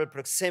cultural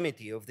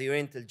proximity of the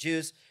Oriental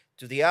Jews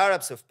to the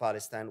Arabs of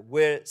Palestine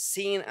were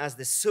seen as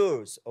the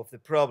source of the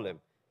problem,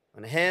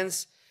 and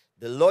hence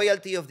the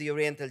loyalty of the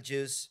Oriental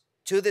Jews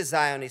to the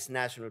Zionist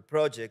national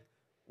project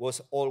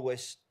was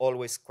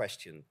always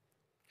questioned.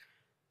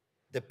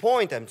 The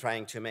point I'm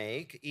trying to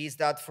make is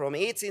that from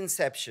its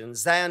inception,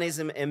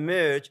 Zionism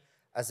emerged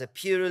as a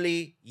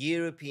purely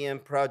European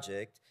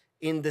project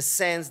in the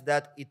sense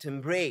that it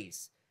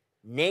embraced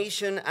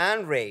nation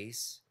and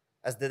race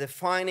as the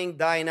defining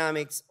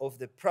dynamics of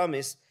the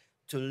promise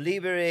to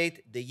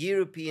liberate the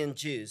European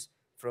Jews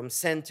from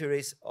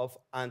centuries of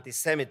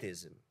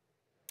anti-Semitism.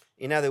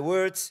 In other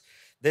words,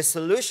 the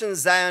solution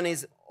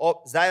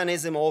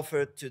Zionism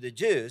offered to the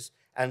Jews,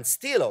 and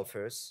still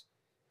offers,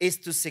 is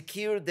to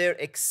secure their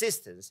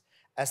existence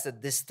as a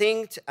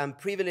distinct and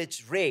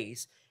privileged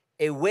race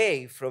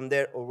away from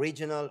their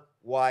original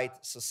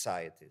white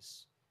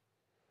societies.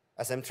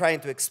 As I'm trying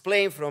to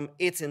explain, from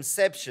its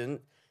inception,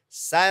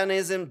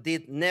 Zionism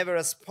did never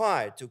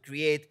aspire to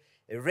create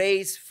a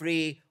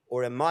race-free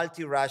or a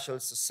multiracial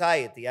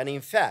society, and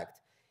in fact,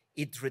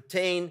 it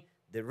retained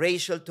the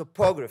racial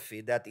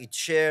topography that it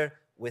shared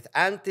with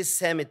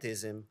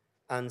anti-Semitism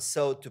and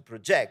sought to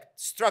project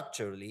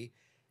structurally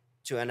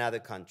to another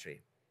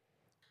country.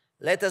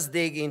 Let us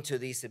dig into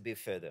this a bit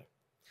further.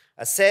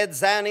 As said,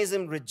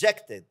 Zionism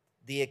rejected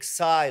the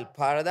exile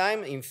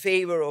paradigm in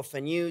favor of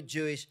a new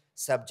Jewish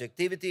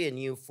subjectivity, a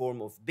new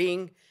form of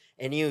being,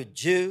 a new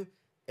Jew,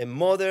 a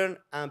modern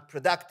and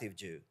productive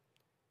Jew.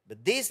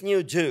 But this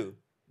new Jew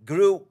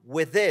grew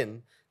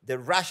within the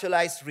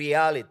racialized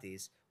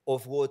realities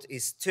of what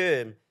is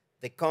termed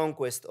the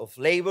conquest of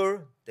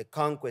labor, the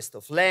conquest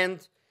of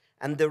land,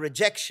 and the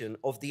rejection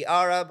of the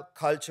Arab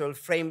cultural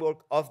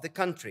framework of the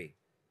country,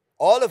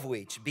 all of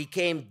which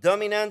became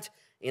dominant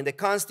in the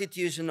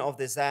constitution of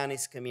the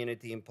Zionist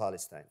community in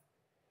Palestine.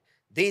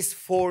 These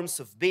forms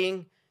of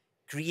being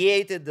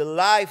created the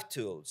life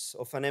tools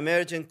of an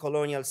emergent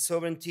colonial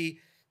sovereignty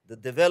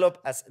that developed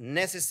as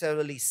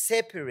necessarily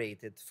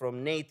separated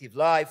from native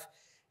life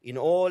in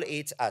all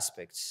its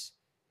aspects,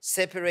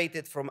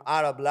 separated from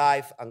Arab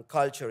life and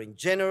culture in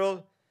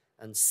general,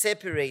 and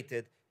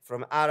separated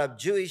from Arab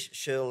Jewish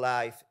shared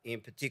life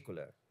in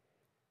particular.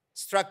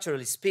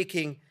 Structurally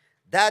speaking,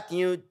 that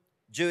new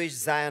Jewish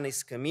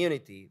Zionist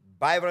community,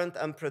 vibrant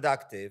and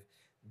productive,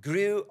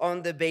 grew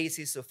on the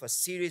basis of a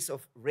series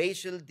of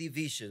racial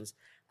divisions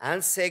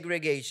and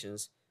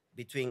segregations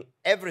between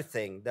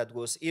everything that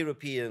was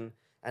European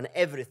and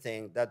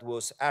everything that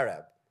was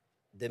Arab,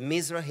 the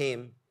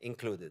Mizrahim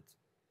included.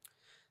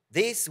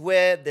 These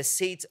were the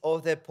seeds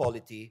of their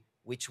polity,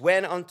 which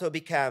went on to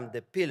become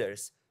the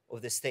pillars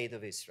of the State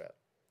of Israel.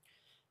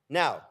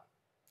 Now,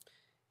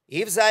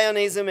 if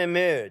Zionism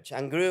emerged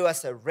and grew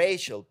as a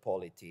racial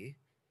polity,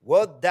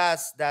 what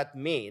does that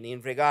mean in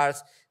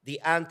regards to the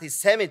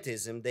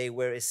anti-Semitism they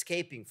were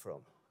escaping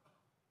from?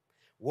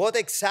 What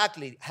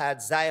exactly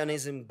had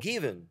Zionism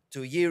given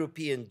to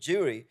European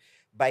Jewry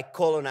by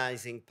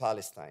colonizing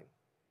Palestine?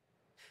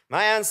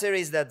 My answer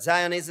is that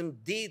Zionism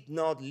did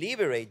not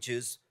liberate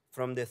Jews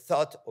from the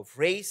thought of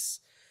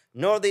race,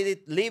 nor did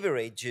it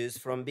liberate Jews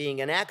from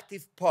being an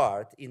active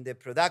part in the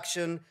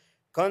production,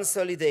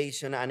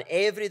 consolidation, and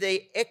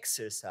everyday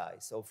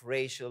exercise of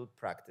racial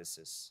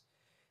practices.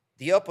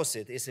 The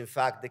opposite is in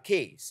fact the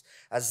case,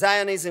 as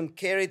Zionism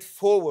carried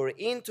forward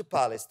into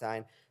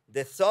Palestine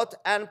the thought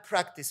and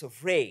practice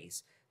of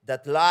race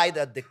that lied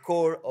at the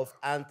core of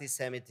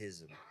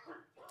anti-Semitism.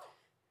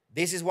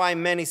 This is why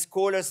many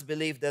scholars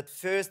believe that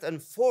first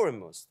and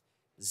foremost,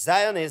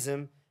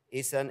 Zionism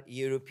is an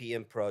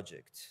European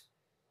project.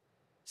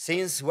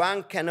 Since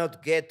one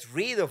cannot get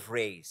rid of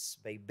race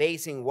by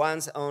basing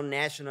one's own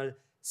national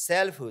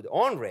selfhood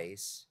on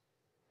race,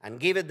 and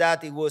given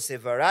that it was a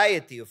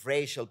variety of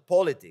racial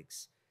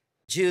politics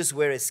Jews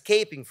were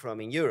escaping from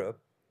in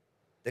Europe,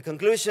 the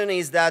conclusion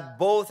is that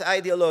both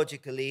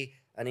ideologically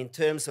and in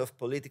terms of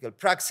political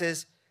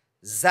praxis,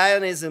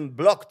 Zionism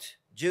blocked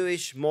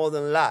Jewish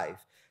modern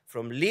life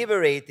from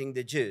liberating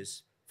the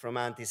Jews from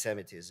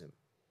anti-Semitism.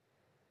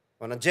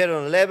 On a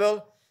general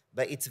level,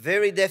 by its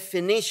very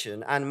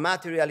definition and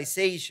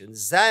materialization,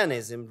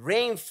 Zionism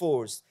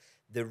reinforced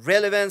the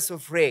relevance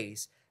of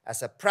race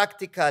as a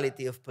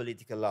practicality of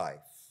political life.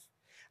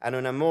 And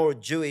on a more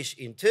Jewish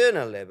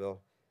internal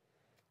level,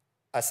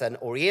 as an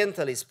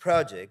Orientalist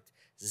project,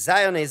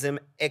 Zionism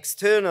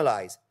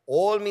externalized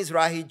all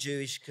Mizrahi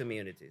Jewish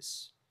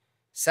communities.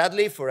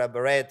 Sadly, for a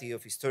variety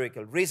of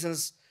historical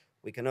reasons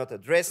we cannot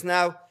address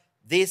now,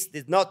 this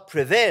did not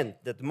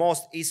prevent that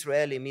most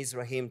Israeli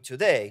Mizrahim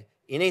today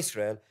in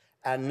Israel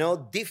are no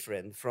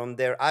different from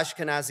their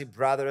Ashkenazi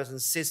brothers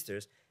and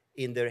sisters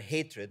in their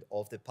hatred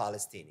of the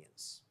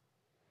Palestinians.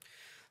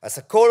 As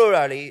a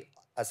corollary,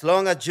 as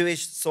long as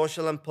Jewish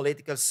social and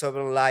political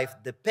sovereign life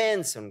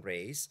depends on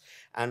race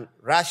and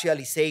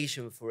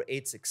racialization for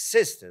its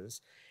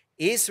existence,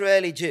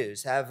 Israeli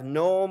Jews have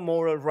no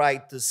moral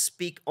right to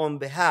speak on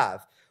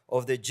behalf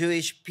of the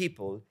Jewish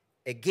people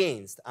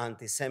against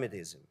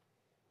anti-Semitism.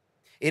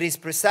 It is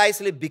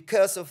precisely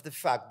because of the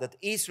fact that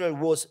Israel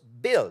was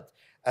built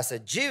as a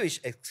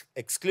Jewish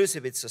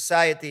exclusivist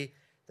society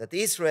that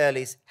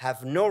Israelis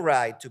have no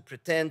right to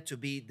pretend to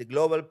be the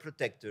global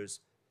protectors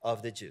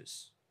of the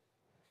Jews.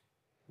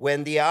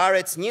 When the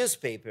Haaretz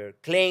newspaper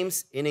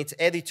claims in its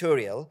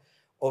editorial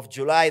of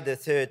July the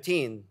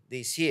 13th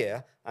this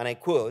year, and I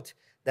quote,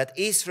 that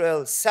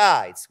Israel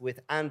sides with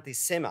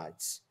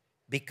anti-Semites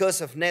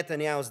because of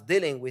Netanyahu's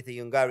dealing with the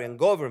Hungarian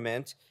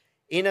government,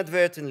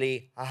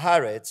 inadvertently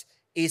Haaretz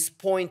is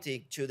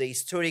pointing to the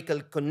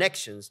historical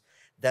connections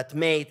that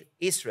made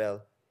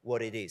Israel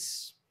what it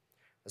is.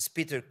 As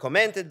Peter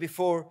commented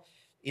before,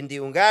 in the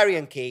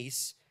Hungarian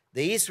case,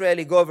 the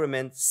Israeli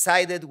government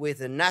sided with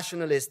the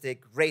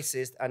nationalistic,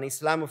 racist, and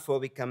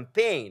Islamophobic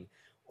campaign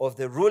of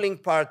the ruling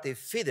party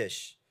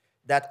Fidesz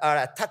that are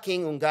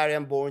attacking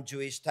Hungarian-born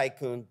Jewish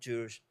tycoon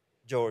George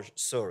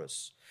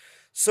Soros.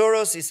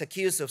 Soros is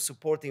accused of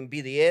supporting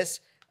BDS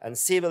and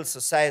civil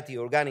society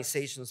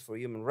organizations for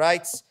human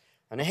rights,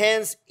 and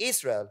hence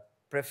Israel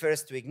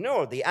prefers to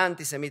ignore the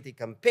anti-Semitic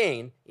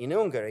campaign in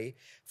Hungary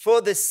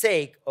for the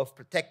sake of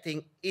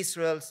protecting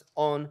Israel's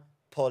own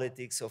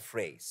politics of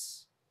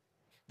race.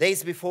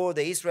 Days before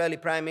the Israeli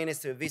prime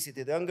minister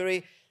visited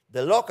Hungary,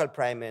 the local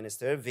prime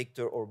minister,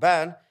 Viktor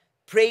Orbán,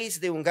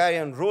 praised the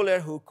Hungarian ruler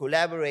who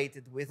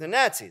collaborated with the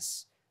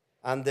Nazis,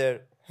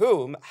 under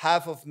whom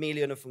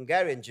 500,000 of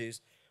Hungarian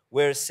Jews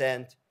were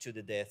sent to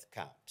the death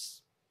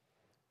camps.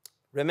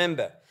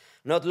 Remember,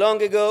 not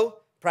long ago,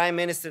 Prime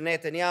Minister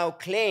Netanyahu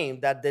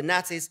claimed that the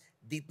Nazis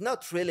did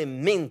not really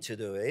mean to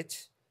do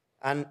it,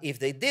 and if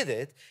they did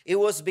it, it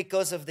was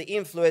because of the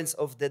influence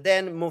of the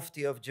then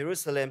Mufti of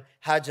Jerusalem,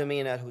 Haj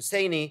Amin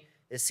al-Husseini,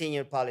 a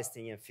senior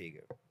Palestinian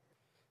figure.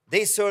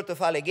 These sort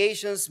of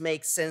allegations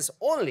make sense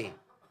only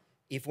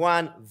if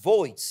one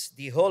voids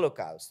the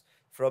Holocaust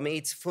from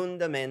its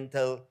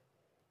fundamental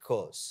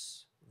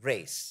cause,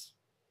 race.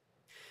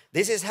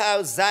 This is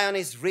how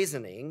Zionist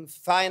reasoning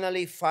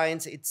finally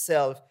finds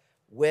itself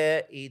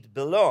where it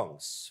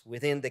belongs,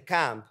 within the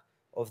camp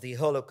of the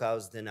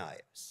Holocaust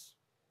deniers.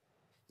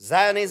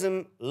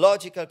 Zionism's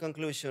logical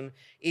conclusion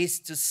is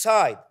to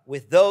side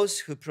with those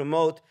who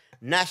promote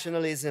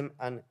nationalism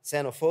and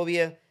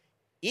xenophobia,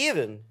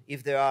 even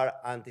if there are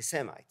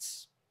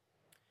anti-Semites.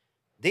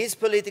 These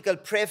political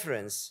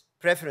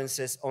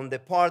preferences on the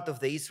part of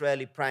the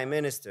Israeli Prime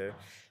Minister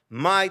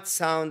might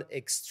sound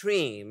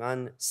extreme,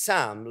 and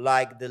some,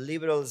 like the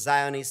liberal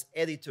Zionist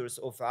editors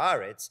of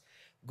Haaretz,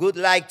 would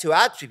like to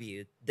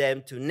attribute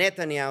them to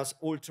Netanyahu's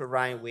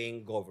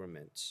ultra-right-wing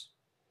government.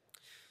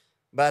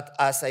 But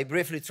as I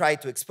briefly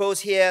tried to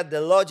expose here,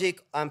 the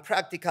logic and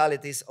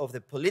practicalities of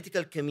the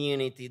political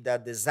community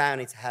that the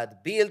Zionists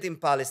had built in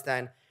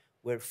Palestine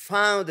were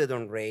founded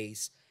on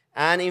race,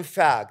 and in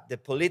fact, the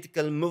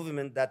political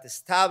movement that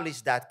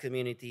established that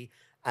community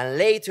and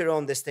later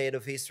on the State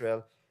of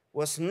Israel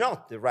was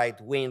not the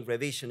right-wing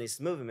revisionist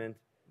movement,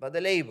 but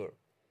the labor.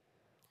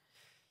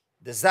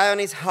 The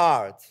Zionist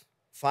heart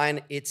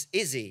finds it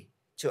easy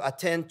to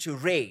attend to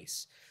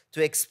race,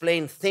 to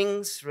explain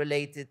things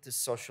related to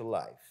social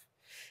life.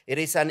 It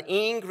is an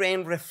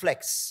ingrained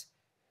reflex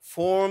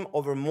formed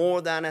over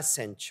more than a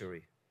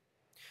century.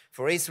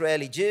 For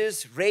Israeli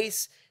Jews,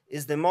 race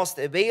is the most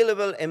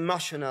available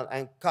emotional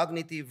and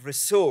cognitive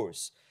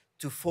resource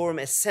to form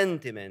a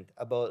sentiment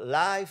about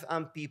life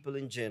and people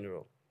in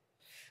general.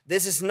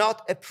 This is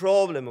not a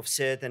problem of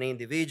certain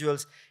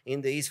individuals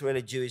in the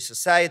Israeli Jewish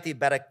society,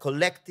 but a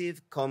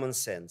collective common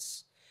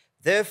sense.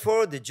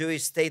 Therefore, the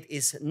Jewish state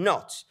is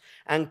not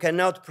and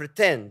cannot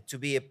pretend to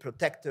be a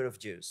protector of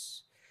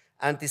Jews.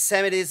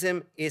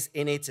 Anti-Semitism is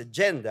in its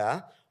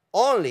agenda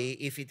only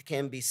if it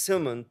can be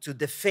summoned to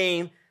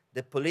defame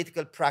the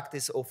political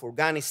practice of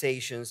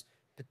organizations,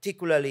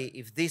 particularly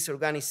if these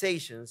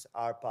organizations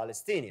are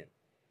Palestinian.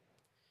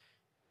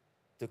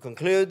 To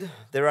conclude,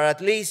 there are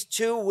at least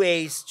two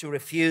ways to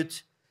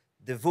refute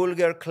the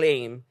vulgar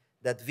claim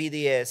that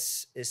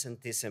BDS is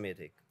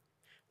anti-Semitic.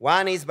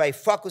 One is by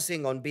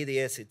focusing on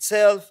BDS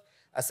itself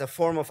as a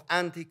form of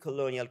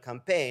anti-colonial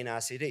campaign,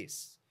 as it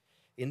is.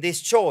 In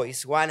this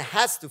choice, one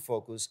has to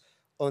focus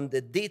on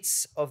the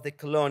deeds of the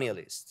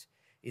colonialists,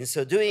 in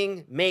so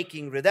doing,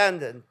 making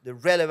redundant the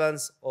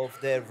relevance of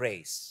their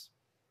race.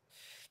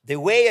 The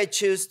way I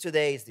choose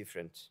today is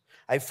different.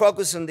 I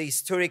focus on the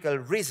historical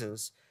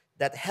reasons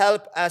that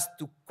help us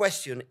to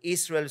question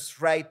Israel's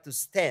right to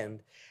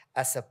stand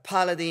as a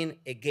paladin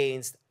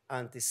against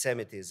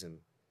anti-Semitism.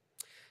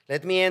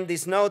 Let me end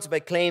these notes by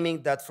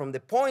claiming that from the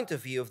point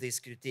of view of this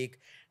critique,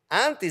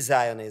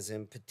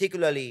 anti-Zionism,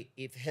 particularly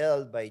if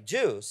held by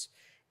Jews,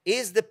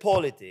 is the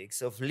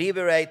politics of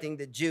liberating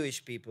the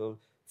Jewish people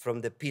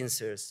from the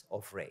pincers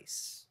of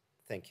race.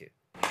 Thank you.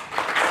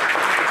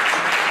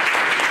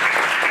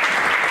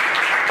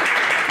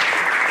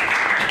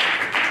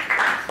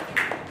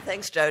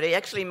 Thanks, Jody.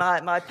 Actually,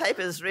 my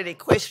paper is really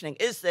questioning,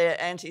 is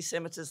there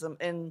anti-Semitism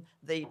in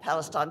the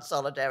Palestine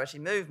Solidarity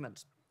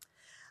movement?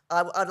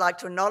 I'd like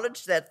to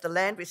acknowledge that the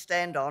land we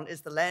stand on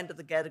is the land of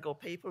the Gadigal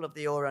people of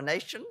the Eora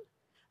Nation.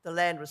 The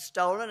land was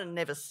stolen and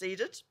never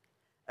ceded.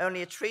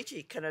 Only a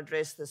treaty can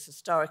address this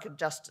historic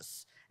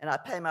injustice, and I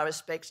pay my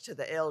respects to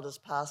the elders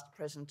past,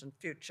 present, and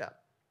future.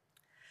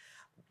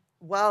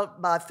 While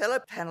my fellow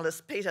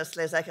panelist Peter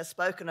Slezak has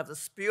spoken of the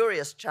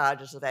spurious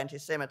charges of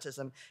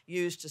anti-Semitism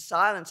used to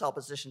silence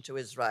opposition to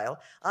Israel,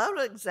 I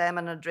will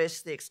examine and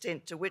address the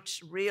extent to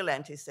which real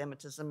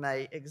anti-Semitism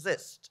may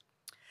exist.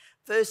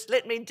 First,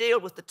 let me deal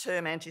with the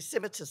term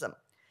anti-Semitism.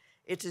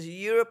 It is a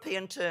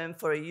European term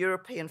for a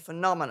European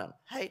phenomenon,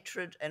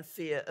 hatred and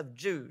fear of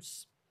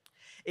Jews.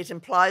 It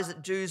implies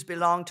that Jews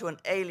belong to an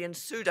alien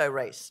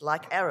pseudo-race,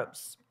 like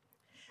Arabs.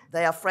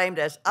 They are framed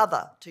as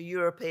other to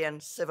European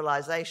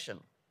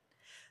civilization.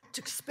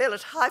 To spell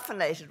it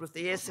hyphenated with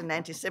the S in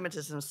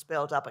anti-Semitism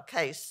spelled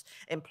uppercase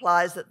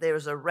implies that there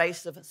is a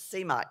race of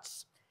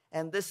Semites,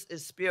 and this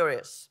is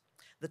spurious.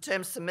 The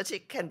term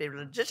Semitic can be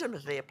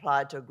legitimately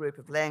applied to a group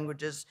of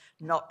languages,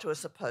 not to a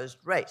supposed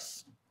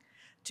race.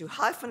 To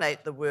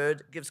hyphenate the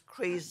word gives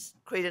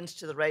credence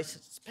to the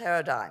racist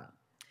paradigm.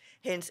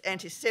 Hence,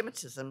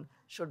 anti-Semitism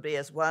should be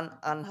as one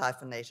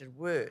unhyphenated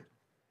word.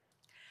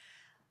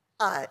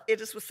 It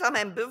is with some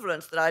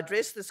ambivalence that I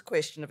address this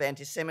question of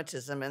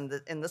anti-Semitism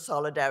in the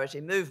Solidarity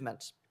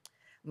movement.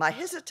 My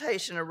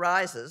hesitation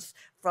arises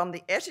from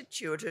the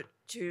attitude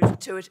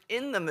to it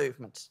in the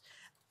movement,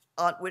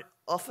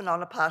 often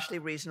on a partially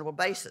reasonable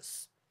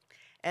basis.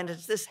 And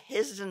it's this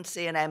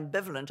hesitancy and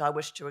ambivalence I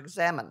wish to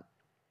examine.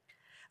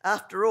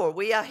 After all,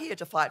 we are here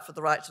to fight for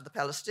the rights of the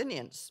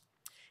Palestinians.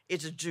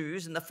 It is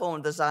Jews in the form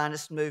of the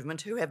Zionist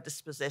movement who have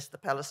dispossessed the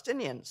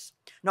Palestinians.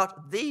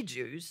 Not the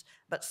Jews,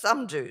 but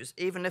some Jews,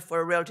 even if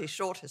for a relatively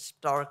short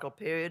historical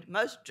period,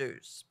 most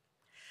Jews.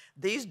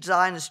 These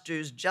Zionist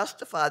Jews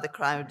justify the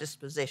crime of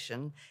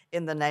dispossession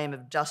in the name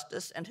of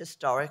justice and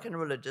historic and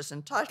religious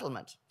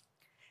entitlement.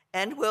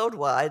 And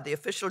worldwide, the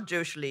official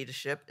Jewish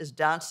leadership is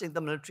dancing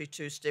the military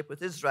two-step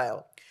with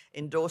Israel,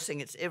 endorsing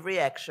its every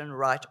action,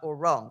 right or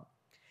wrong.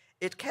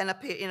 It can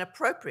appear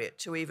inappropriate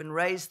to even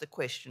raise the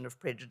question of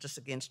prejudice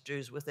against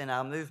Jews within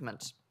our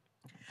movement.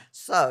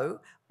 So,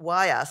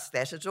 why ask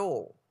that at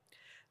all?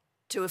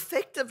 To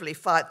effectively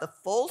fight the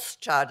false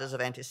charges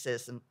of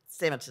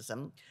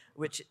anti-Semitism,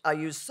 which are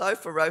used so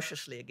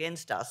ferociously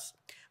against us,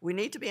 we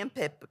need to be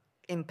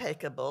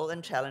impeccable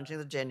in challenging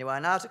the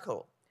genuine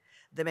article.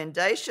 The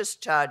mendacious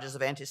charges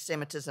of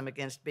anti-Semitism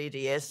against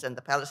BDS and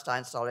the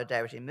Palestine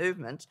Solidarity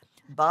Movement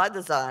by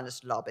the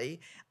Zionist lobby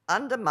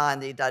undermine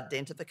the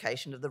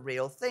identification of the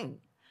real thing.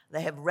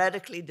 They have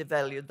radically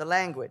devalued the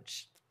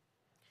language.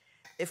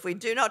 If we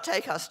do not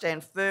take our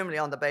stand firmly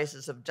on the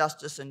basis of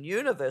justice and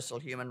universal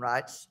human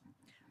rights,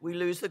 we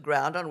lose the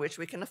ground on which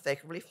we can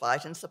effectively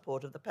fight in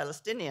support of the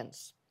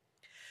Palestinians.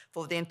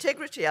 For the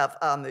integrity of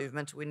our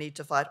movement, we need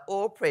to fight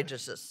all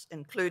prejudices,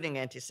 including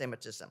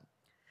anti-Semitism.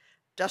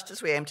 Just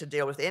as we aim to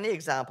deal with any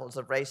examples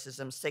of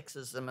racism,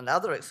 sexism, and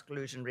other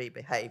exclusionary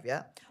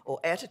behavior or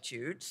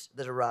attitudes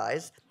that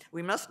arise,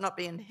 we must not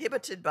be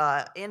inhibited by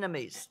our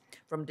enemies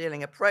from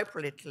dealing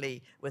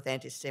appropriately with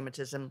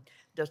anti-Semitism,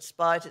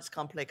 despite its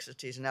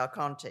complexities in our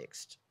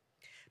context.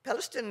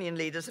 Palestinian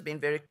leaders have been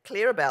very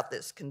clear about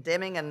this,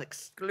 condemning and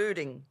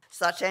excluding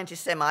such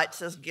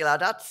anti-Semites as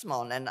Gilad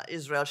Atzmon and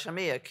Israel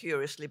Shamir,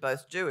 curiously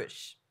both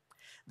Jewish.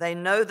 They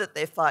know that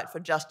their fight for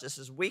justice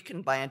is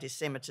weakened by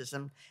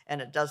anti-Semitism,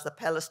 and it does the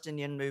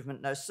Palestinian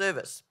movement no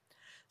service.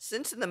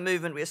 Since in the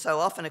movement we are so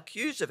often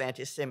accused of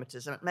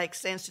anti-Semitism, it makes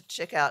sense to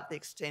check out the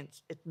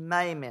extent it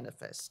may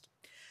manifest.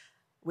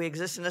 We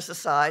exist in a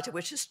society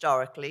where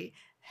historically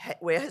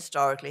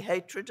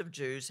hatred of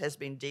Jews has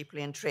been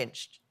deeply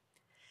entrenched.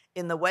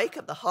 In the wake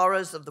of the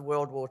horrors of the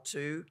World War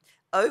II,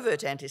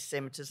 overt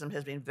anti-Semitism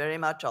has been very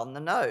much on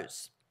the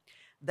nose.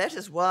 That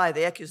is why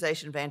the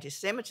accusation of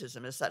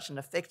anti-Semitism is such an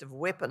effective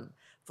weapon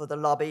for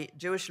the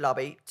Jewish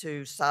lobby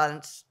to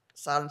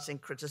silencing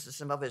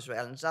criticism of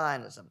Israel and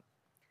Zionism.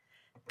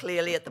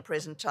 Clearly, at the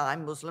present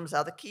time, Muslims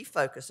are the key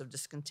focus of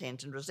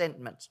discontent and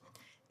resentment.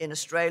 In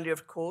Australia,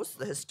 of course,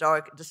 the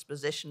historic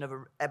dispossession of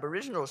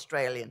Aboriginal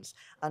Australians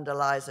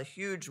underlies a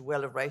huge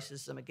well of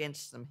racism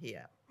against them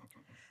here.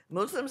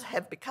 Muslims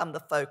have become the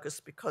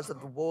focus because of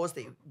the wars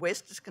the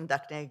West is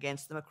conducting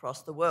against them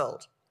across the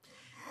world.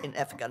 In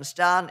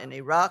Afghanistan, in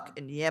Iraq,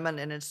 in Yemen,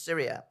 and in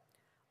Syria.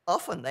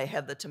 Often they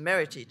have the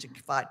temerity to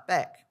fight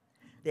back.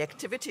 The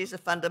activities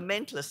of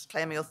fundamentalists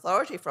claiming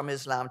authority from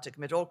Islam to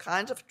commit all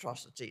kinds of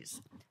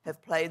atrocities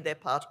have played their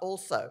part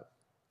also.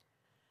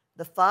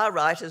 The far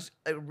right is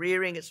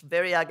rearing its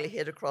very ugly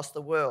head across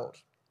the world.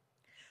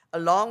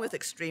 Along with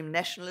extreme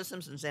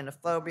nationalisms and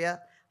xenophobia,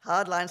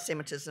 hardline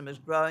Semitism is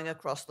growing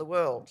across the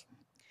world.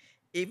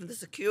 Even the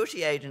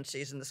security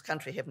agencies in this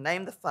country have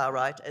named the far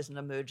right as an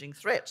emerging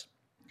threat.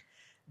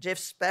 Jeff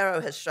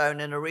Sparrow has shown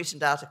in a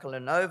recent article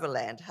in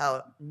Overland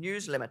how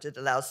News Limited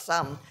allows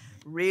some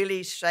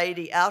really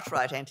shady,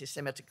 outright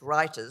anti-Semitic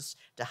writers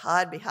to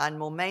hide behind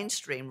more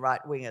mainstream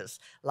right-wingers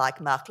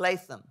like Mark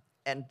Latham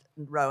and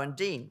Rowan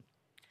Dean.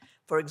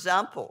 For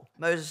example,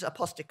 Moses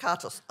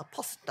Apostatikos,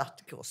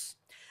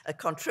 a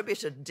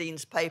contributor to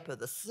Dean's paper,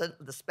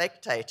 The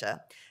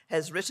Spectator,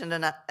 has written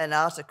an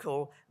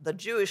article, The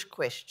Jewish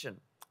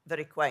Question,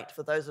 very quaint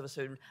for those of us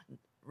who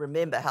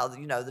remember how,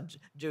 the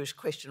Jewish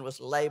question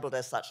was labeled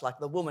as such, like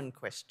the woman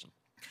question.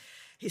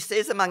 He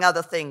says, among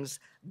other things,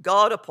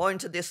 God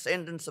appointed the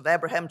descendants of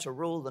Abraham to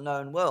rule the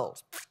known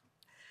world.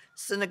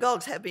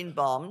 Synagogues have been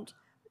bombed,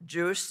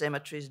 Jewish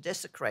cemeteries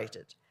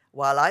desecrated.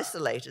 While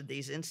isolated,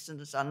 these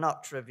incidents are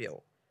not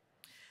trivial.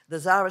 The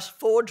Tsarist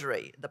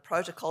forgery, the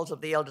Protocols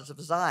of the Elders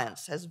of Zion,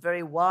 has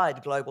very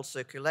wide global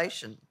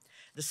circulation,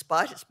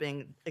 despite its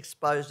being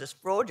exposed as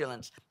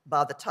fraudulent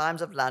by the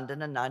Times of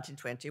London in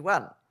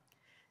 1921.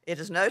 It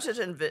is noted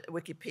in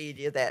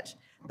Wikipedia that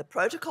the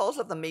Protocols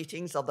of the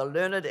Meetings of the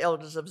Learned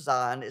Elders of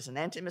Zion is an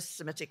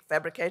anti-Semitic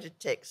fabricated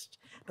text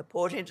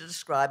purporting to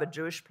describe a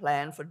Jewish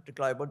plan for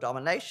global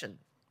domination.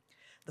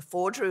 The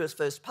forgery was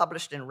first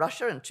published in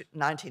Russia in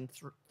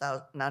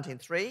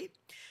 1903,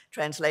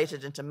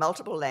 translated into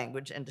multiple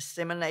languages, and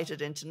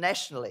disseminated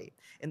internationally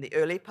in the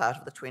early part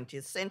of the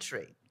 20th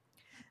century.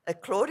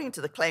 According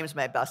to the claims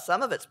made by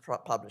some of its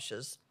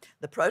publishers,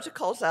 the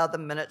protocols are the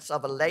minutes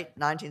of a late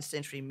 19th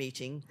century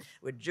meeting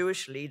where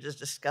Jewish leaders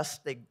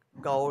discussed the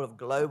goal of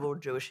global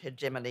Jewish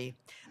hegemony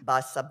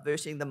by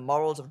subverting the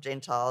morals of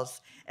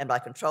Gentiles and by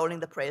controlling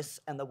the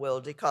press and the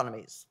world's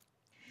economies.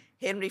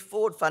 Henry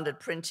Ford funded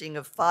printing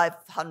of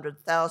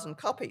 500,000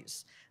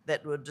 copies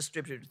that were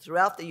distributed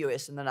throughout the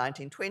US in the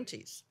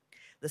 1920s.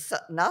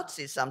 The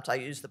Nazis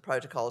sometimes used the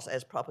protocols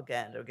as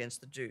propaganda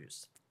against the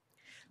Jews.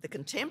 The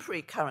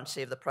contemporary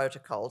currency of the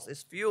protocols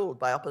is fueled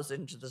by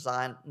opposition to the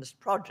Zionist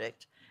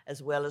project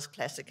as well as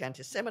classic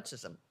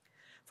anti-Semitism.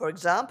 For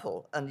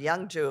example, a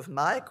young Jew of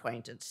my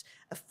acquaintance,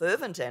 a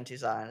fervent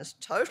anti-Zionist,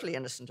 totally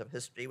innocent of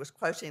history, was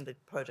quoting the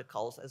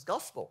protocols as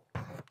gospel.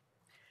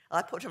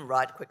 I put him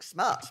right quick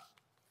smart.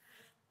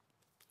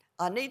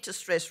 I need to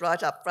stress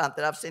right up front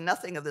that I've seen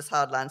nothing of this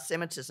hardline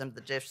Semitism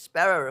that Jeff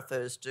Sparrow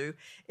refers to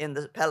in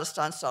the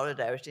Palestine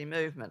Solidarity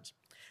movement.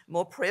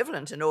 More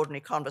prevalent in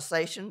ordinary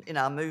conversation, in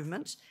our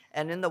movement,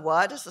 and in the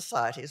wider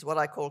society is what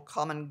I call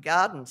common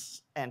garden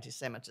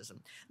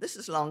anti-Semitism. This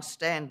is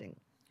long-standing.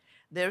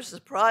 There is a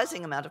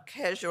surprising amount of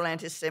casual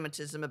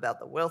anti-Semitism about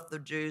the wealth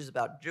of Jews,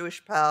 about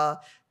Jewish power,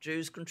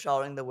 Jews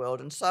controlling the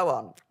world, and so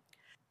on.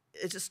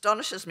 It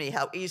astonishes me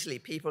how easily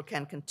people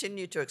can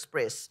continue to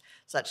express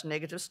such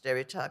negative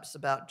stereotypes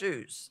about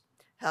Jews,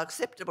 how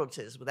acceptable it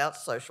is without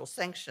social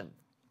sanction.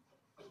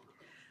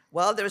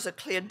 While there is a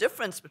clear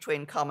difference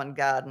between common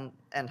garden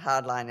and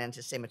hardline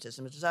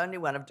anti-Semitism, it is only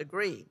one of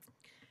degree.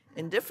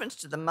 Indifference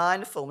to the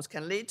minor forms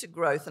can lead to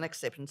growth and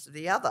acceptance of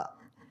the other.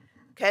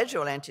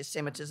 Casual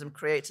anti-Semitism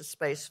creates a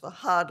space for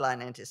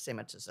hardline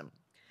anti-Semitism.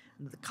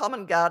 The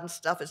common garden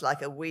stuff is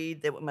like a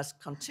weed that we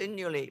must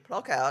continually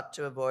pluck out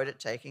to avoid it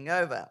taking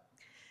over.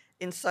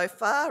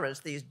 Insofar as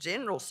these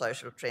general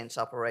social trends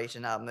operate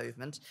in our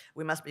movement,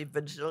 we must be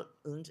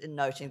vigilant in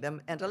noting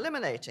them and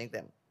eliminating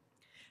them.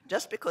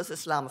 Just because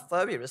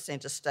Islamophobia is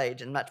center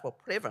stage and much more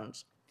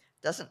prevalent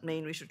doesn't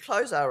mean we should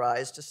close our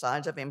eyes to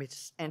signs of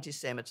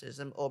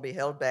anti-Semitism or be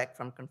held back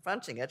from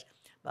confronting it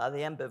by the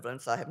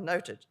ambivalence I have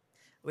noted.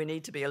 We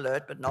need to be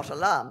alert but not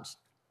alarmed.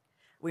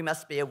 We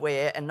must be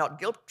aware and not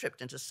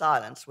guilt-tripped into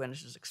silence when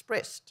it is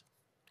expressed.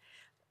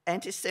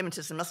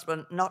 Anti-Semitism must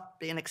not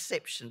be an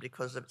exception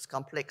because of its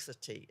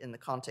complexity in the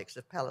context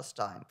of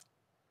Palestine.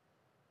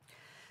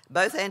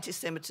 Both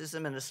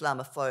anti-Semitism and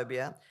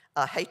Islamophobia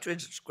are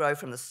hatreds which grow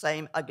from the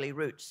same ugly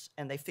roots,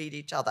 and they feed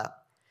each other.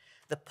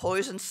 The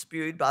poison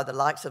spewed by the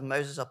likes of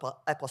Moses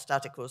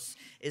Apostaticus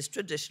is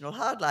traditional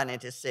hardline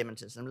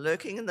anti-Semitism,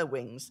 lurking in the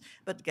wings,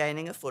 but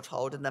gaining a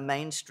foothold in the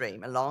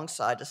mainstream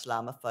alongside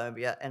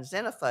Islamophobia and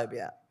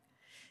xenophobia.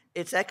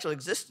 Its actual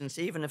existence,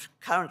 even if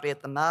currently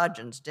at the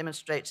margins,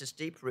 demonstrates its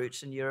deep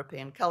roots in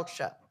European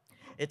culture.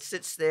 It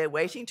sits there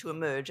waiting to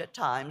emerge at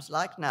times,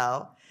 like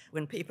now,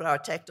 when people are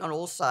attacked on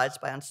all sides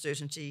by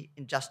uncertainty,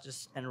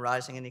 injustice, and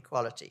rising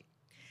inequality.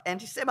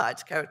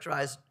 Anti-Semites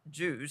characterize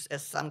Jews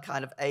as some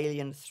kind of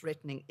alien,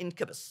 threatening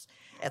incubus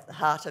at the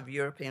heart of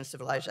European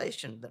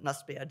civilization that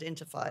must be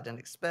identified and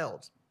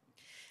expelled.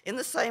 In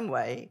the same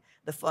way,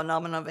 the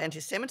phenomenon of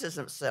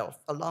anti-Semitism itself,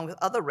 along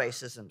with other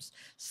racisms,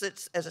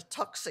 sits as a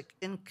toxic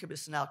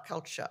incubus in our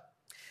culture,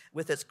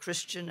 with its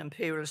Christian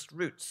imperialist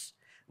roots,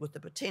 with the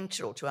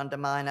potential to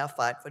undermine our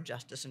fight for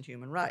justice and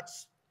human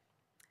rights.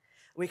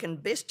 We can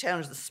best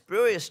challenge the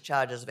spurious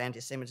charges of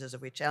anti-Semitism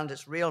if we challenge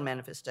its real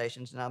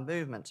manifestations in our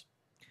movement.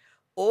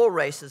 All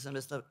racism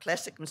is the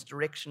classic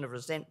misdirection of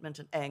resentment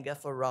and anger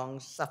for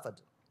wrongs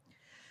suffered.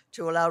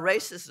 To allow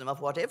racism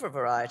of whatever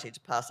variety to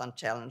pass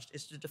unchallenged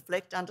is to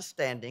deflect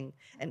understanding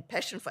and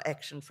passion for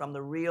action from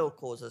the real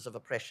causes of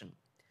oppression.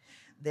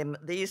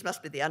 These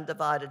must be the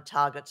undivided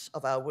targets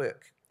of our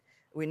work.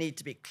 We need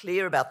to be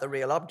clear about the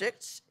real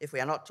objects if we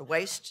are not to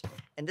waste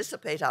and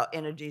dissipate our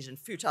energies in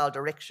futile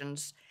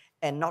directions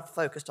and not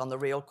focused on the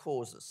real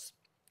causes.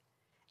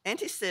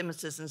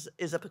 Anti-Semitism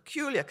is a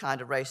peculiar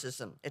kind of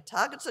racism. It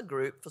targets a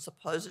group for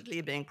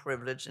supposedly being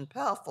privileged and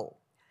powerful.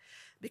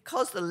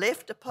 Because the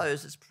left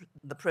opposes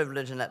the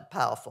privileged and that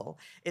powerful,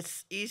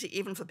 it's easy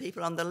even for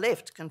people on the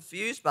left,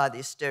 confused by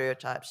these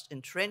stereotypes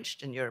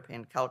entrenched in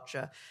European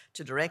culture,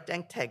 to direct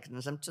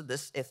antagonism to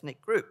this ethnic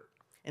group,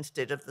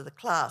 instead of the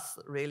class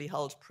that really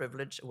holds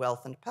privilege,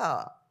 wealth, and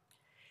power.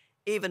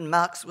 Even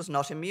Marx was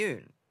not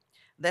immune.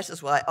 That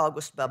is why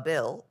Auguste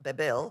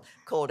Bebel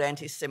called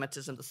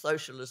anti-Semitism the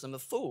socialism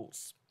of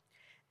fools.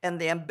 And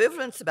the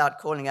ambivalence about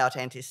calling out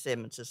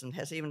anti-Semitism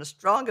has even a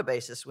stronger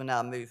basis in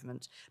our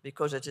movement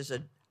because it is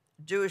a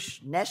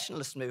Jewish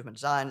nationalist movement,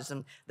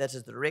 Zionism, that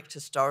is the direct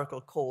historical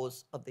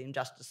cause of the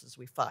injustices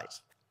we fight.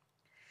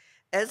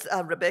 As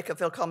Rebecca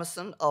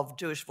Vilkomerson of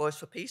Jewish Voice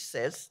for Peace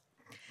says,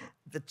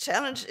 the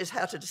challenge is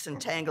how to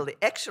disentangle the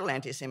actual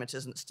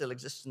anti-Semitism that still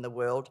exists in the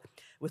world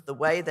with the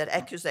way that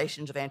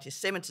accusations of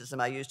anti-Semitism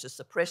are used to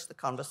suppress the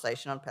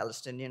conversation on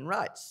Palestinian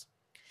rights,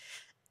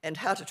 and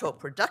how to talk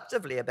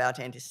productively about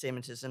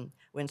anti-Semitism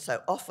when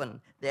so often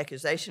the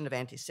accusation of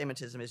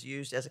anti-Semitism is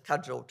used as a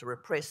cudgel to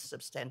repress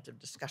substantive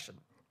discussion.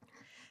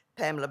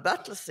 Pamela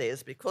Butler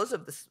says, because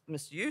of this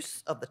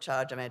misuse of the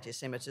charge of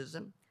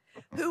anti-Semitism,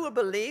 who will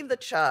believe the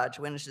charge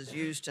when it is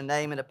used to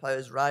name and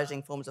oppose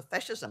rising forms of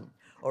fascism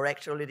or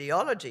actual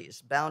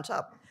ideologies bound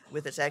up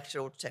with its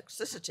actual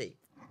toxicity?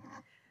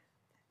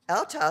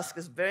 Our task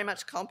is very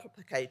much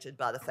complicated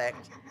by the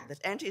fact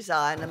that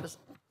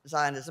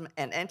anti-Zionism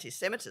and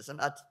anti-Semitism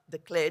are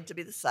declared to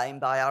be the same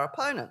by our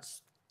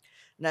opponents.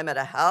 No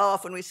matter how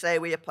often we say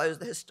we oppose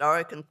the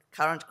historic and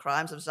current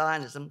crimes of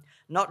Zionism,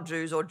 not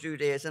Jews or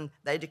Judaism,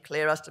 they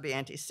declare us to be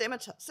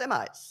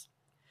anti-Semites.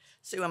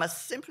 So we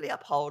must simply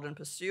uphold and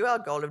pursue our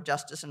goal of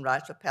justice and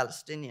rights for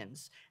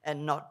Palestinians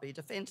and not be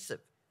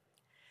defensive.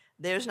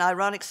 There is an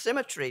ironic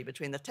symmetry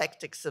between the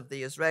tactics of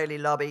the Israeli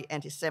lobby,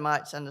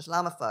 anti-Semites, and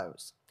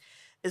Islamophobes.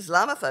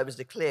 Islamophobes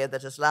declare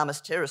that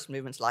Islamist terrorist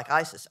movements like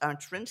ISIS are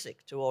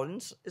intrinsic to all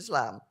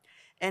Islam.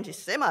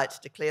 Anti-Semites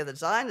declare that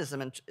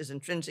Zionism is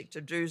intrinsic to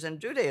Jews and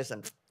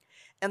Judaism,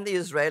 and the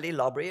Israeli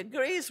lobby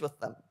agrees with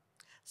them.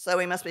 So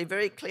we must be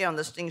very clear on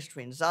the distinction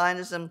between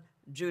Zionism,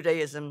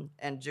 Judaism,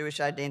 and Jewish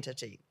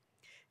identity.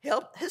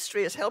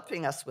 History is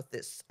helping us with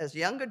this, as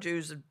younger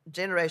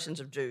generations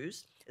of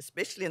Jews,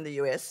 especially in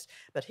the US,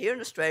 but here in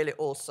Australia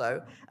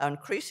also, are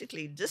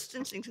increasingly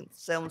distancing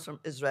themselves from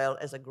Israel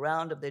as a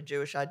ground of their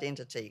Jewish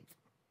identity.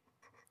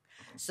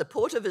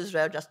 Support of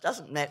Israel just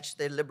doesn't match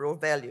their liberal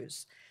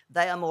values.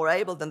 They are more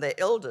able than their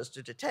elders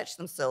to detach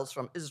themselves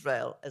from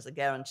Israel as a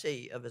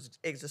guarantee of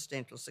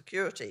existential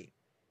security.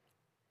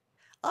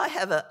 I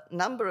have a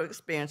number of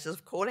experiences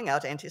of calling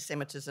out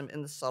anti-Semitism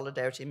in the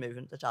solidarity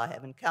movement that I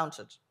have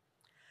encountered.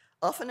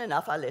 Often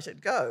enough, I let it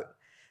go,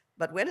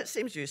 but when it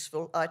seems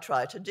useful, I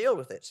try to deal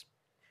with it.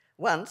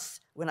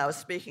 Once, when I was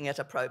speaking at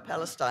a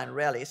pro-Palestine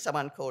rally,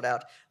 someone called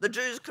out, "The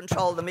Jews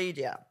control the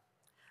media."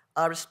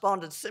 I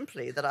responded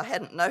simply that I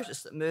hadn't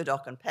noticed that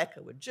Murdoch and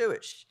Packer were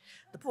Jewish.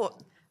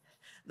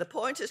 The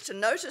point is to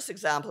notice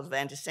examples of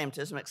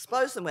anti-Semitism,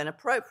 expose them when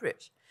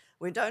appropriate.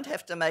 We don't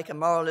have to make a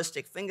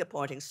moralistic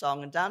finger-pointing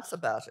song and dance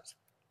about it.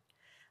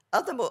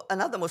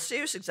 Another more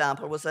serious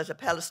example was at a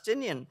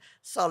Palestinian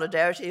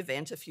solidarity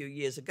event a few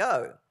years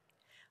ago.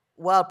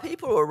 While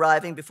people were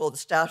arriving before the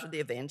start of the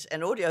event,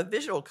 an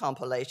audio-visual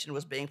compilation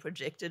was being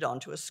projected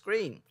onto a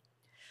screen.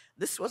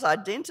 This was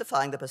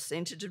identifying the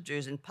percentage of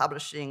Jews in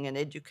publishing and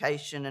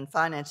education and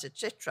finance,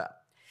 etc.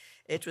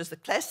 It was the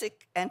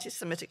classic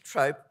anti-Semitic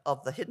trope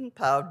of the hidden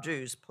power of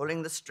Jews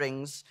pulling the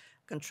strings,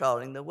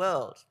 controlling the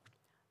world.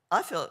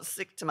 I felt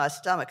sick to my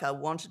stomach. I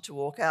wanted to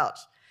walk out,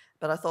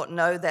 but I thought,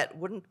 no, that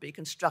wouldn't be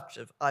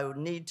constructive. I would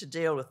need to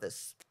deal with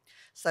this.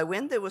 So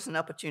when there was an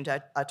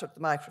opportunity, I took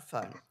the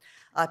microphone.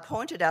 I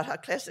pointed out how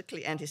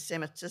classically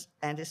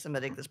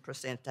anti-Semitic this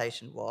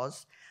presentation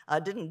was.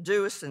 I didn't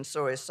do a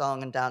censorious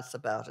song and dance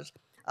about it.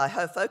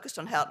 I focused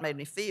on how it made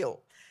me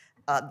feel.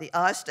 The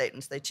I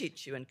statements they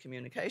teach you in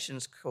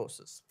communications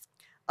courses.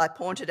 I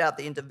pointed out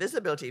the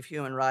indivisibility of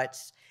human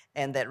rights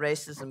and that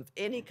racism of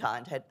any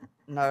kind had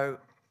no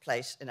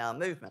place in our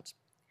movement.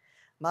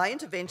 My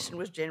intervention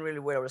was generally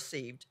well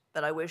received,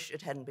 but I wish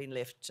it hadn't been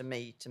left to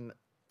me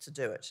to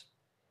do it.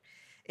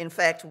 In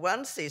fact,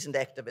 one seasoned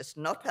activist,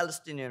 not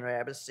Palestinian or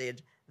Arab,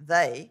 said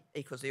they,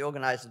 equals the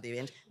organizer of the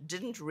event,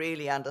 didn't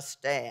really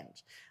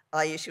understand,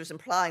 i.e. she was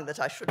implying that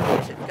I shouldn't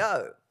let it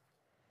go.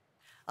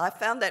 I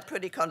found that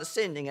pretty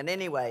condescending, and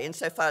anyway,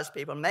 insofar as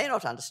people may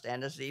not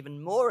understand, it's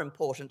even more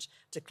important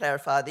to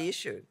clarify the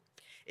issue.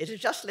 It is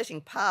just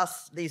letting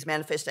pass these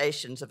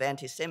manifestations of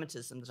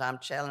anti-Semitism that I'm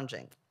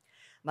challenging.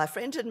 My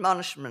friend's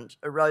admonishment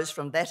arose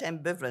from that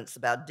ambivalence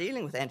about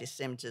dealing with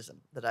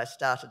anti-Semitism that I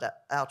started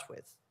out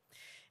with.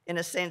 In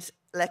a sense,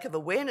 lack of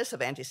awareness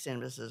of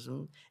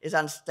anti-Semitism is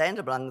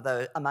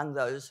understandable among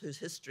those whose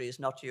history is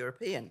not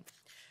European.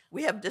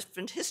 We have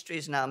different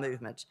histories in our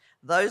movement.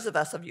 Those of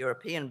us of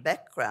European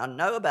background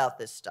know about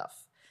this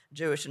stuff,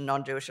 Jewish and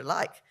non-Jewish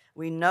alike.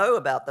 We know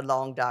about the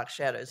long, dark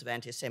shadows of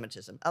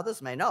anti-Semitism.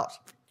 Others may not.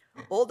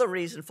 All the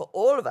reason for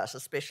all of us,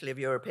 especially of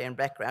European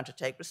background, to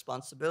take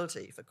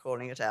responsibility for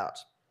calling it out.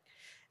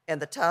 And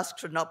the task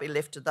should not be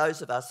left to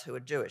those of us who are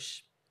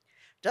Jewish.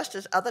 Just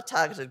as other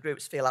targeted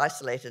groups feel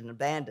isolated and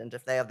abandoned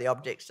if they are the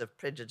objects of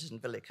prejudice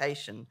and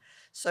vilification,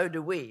 so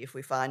do we if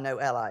we find no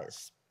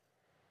allies.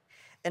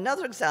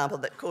 Another example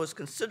that caused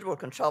considerable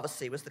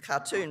controversy was the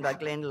cartoon by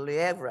Glenn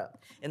Lievre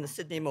in the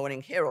Sydney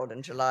Morning Herald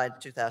in July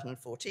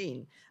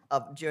 2014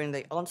 during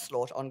the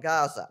onslaught on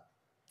Gaza.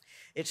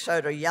 It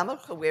showed a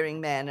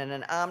yarmulke-wearing man in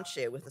an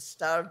armchair with the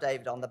Star of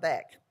David on the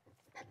back.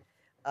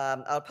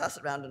 I'll pass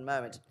it around in a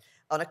moment.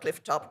 On a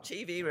cliff top,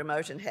 TV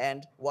remote in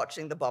hand,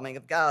 watching the bombing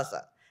of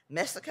Gaza.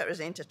 Massacre as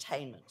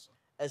entertainment,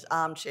 as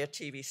armchair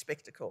TV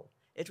spectacle.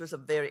 It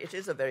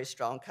is a very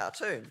strong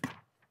cartoon.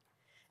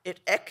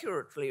 It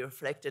accurately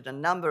reflected a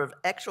number of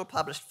actual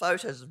published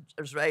photos of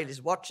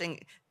Israelis watching,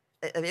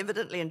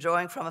 evidently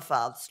enjoying from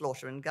afar the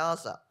slaughter in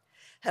Gaza.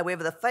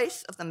 However, the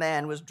face of the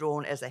man was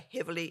drawn as a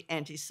heavily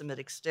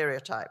anti-Semitic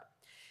stereotype.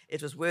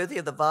 It was worthy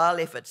of the vile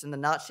efforts in the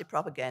Nazi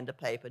propaganda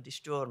paper Die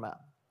Stürmer.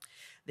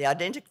 The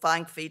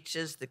identifying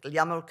features, the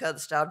yarmulke, the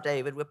Star of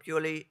David, were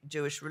purely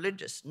Jewish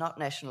religious, not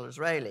national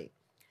Israeli.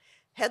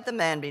 Had the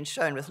man been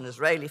shown with an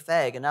Israeli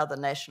flag and other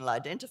national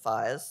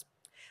identifiers,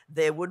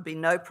 there would be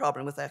no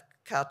problem with a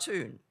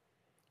cartoon.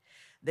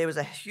 There was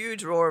a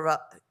huge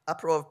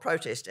uproar of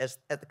protest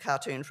at the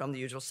cartoon from the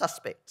usual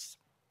suspects.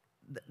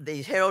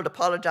 The Herald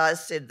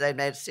apologized, said they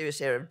made a serious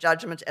error of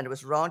judgment, and it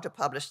was wrong to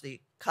publish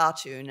the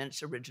cartoon in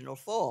its original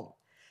form.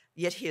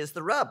 Yet here's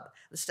the rub.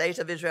 The State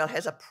of Israel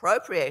has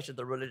appropriated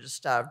the religious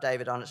Star of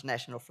David on its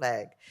national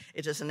flag.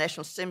 It is a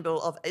national symbol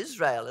of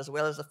Israel as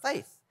well as a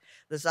faith.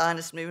 The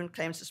Zionist movement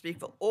claims to speak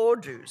for all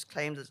Jews,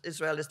 claims that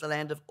Israel is the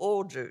land of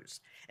all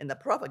Jews, and the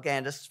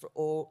propagandists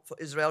for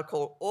Israel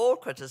call all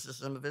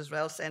criticism of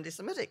Israel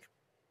anti-Semitic.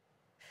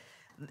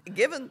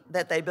 Given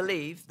that they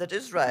believe that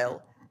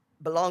Israel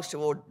belongs to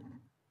all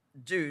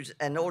Jews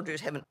and all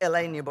Jews have an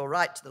inalienable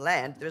right to the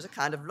land, there is a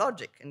kind of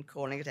logic in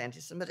calling it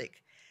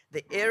anti-Semitic.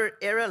 The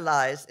error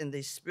lies in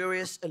the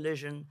spurious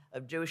illusion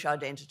of Jewish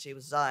identity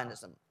with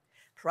Zionism.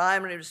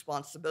 Primary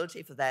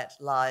responsibility for that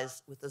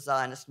lies with the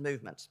Zionist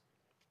movement.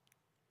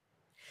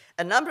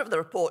 A number of the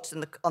reports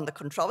on the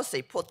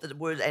controversy put the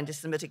word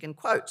anti-Semitic in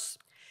quotes,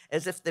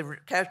 as if the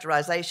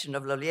characterization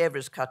of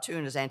Lievre's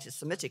cartoon as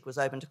anti-Semitic was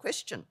open to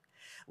question,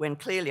 when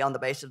clearly on the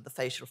basis of the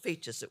facial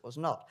features it was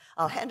not.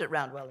 I'll hand it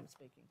round while I'm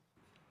speaking.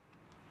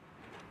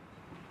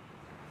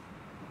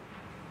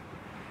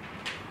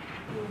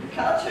 The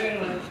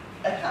cartoon was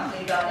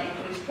accompanied by an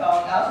equally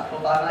strong article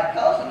by Mike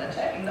Colson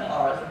attacking the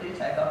horrors of the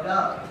attack on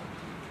Gaza.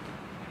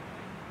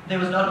 There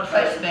was not a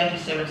trace of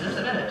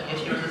anti-Semitism in it, yet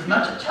he was as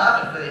much a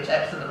target for the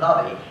attacks of the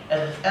lobby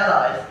and its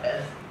allies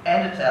as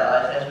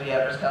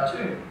Vieira's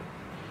cartoon.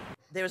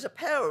 There is a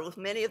parallel with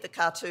many of the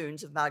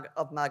cartoons of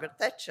Margaret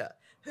Thatcher.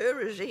 Her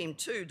regime,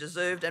 too,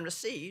 deserved and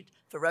received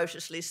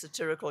ferociously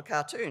satirical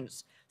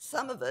cartoons.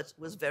 Some of it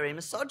was very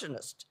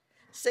misogynist.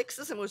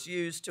 Sexism was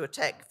used to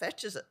attack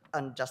Thatcher's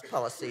unjust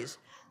policies,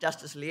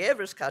 just as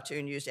Vieira's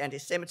cartoon used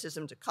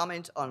anti-Semitism to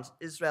comment on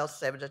Israel's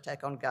savage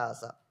attack on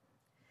Gaza.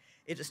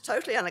 It is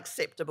totally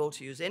unacceptable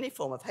to use any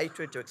form of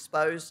hatred to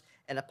expose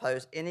and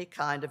oppose any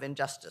kind of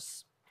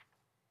injustice.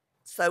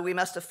 So we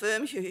must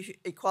affirm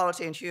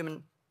equality and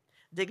human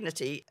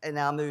dignity in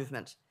our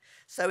movement.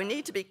 So we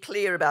need to be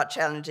clear about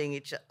challenging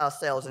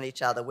ourselves and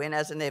each other when,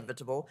 as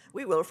inevitable,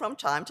 we will from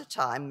time to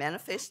time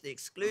manifest the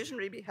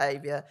exclusionary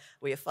behaviour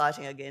we are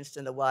fighting against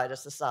in the wider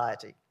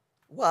society.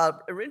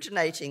 While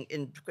originating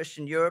in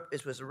Christian Europe,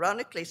 it was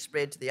ironically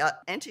spread to the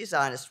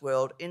anti-Zionist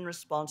world in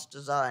response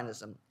to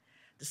Zionism.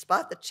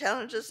 Despite the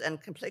challenges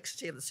and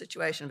complexity of the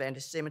situation of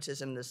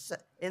anti-Semitism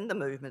in the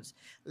movements,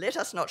 let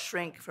us not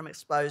shrink from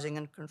exposing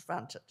and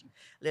confront it.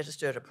 Let us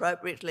do it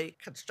appropriately,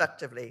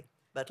 constructively,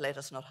 but let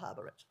us not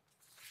harbour it.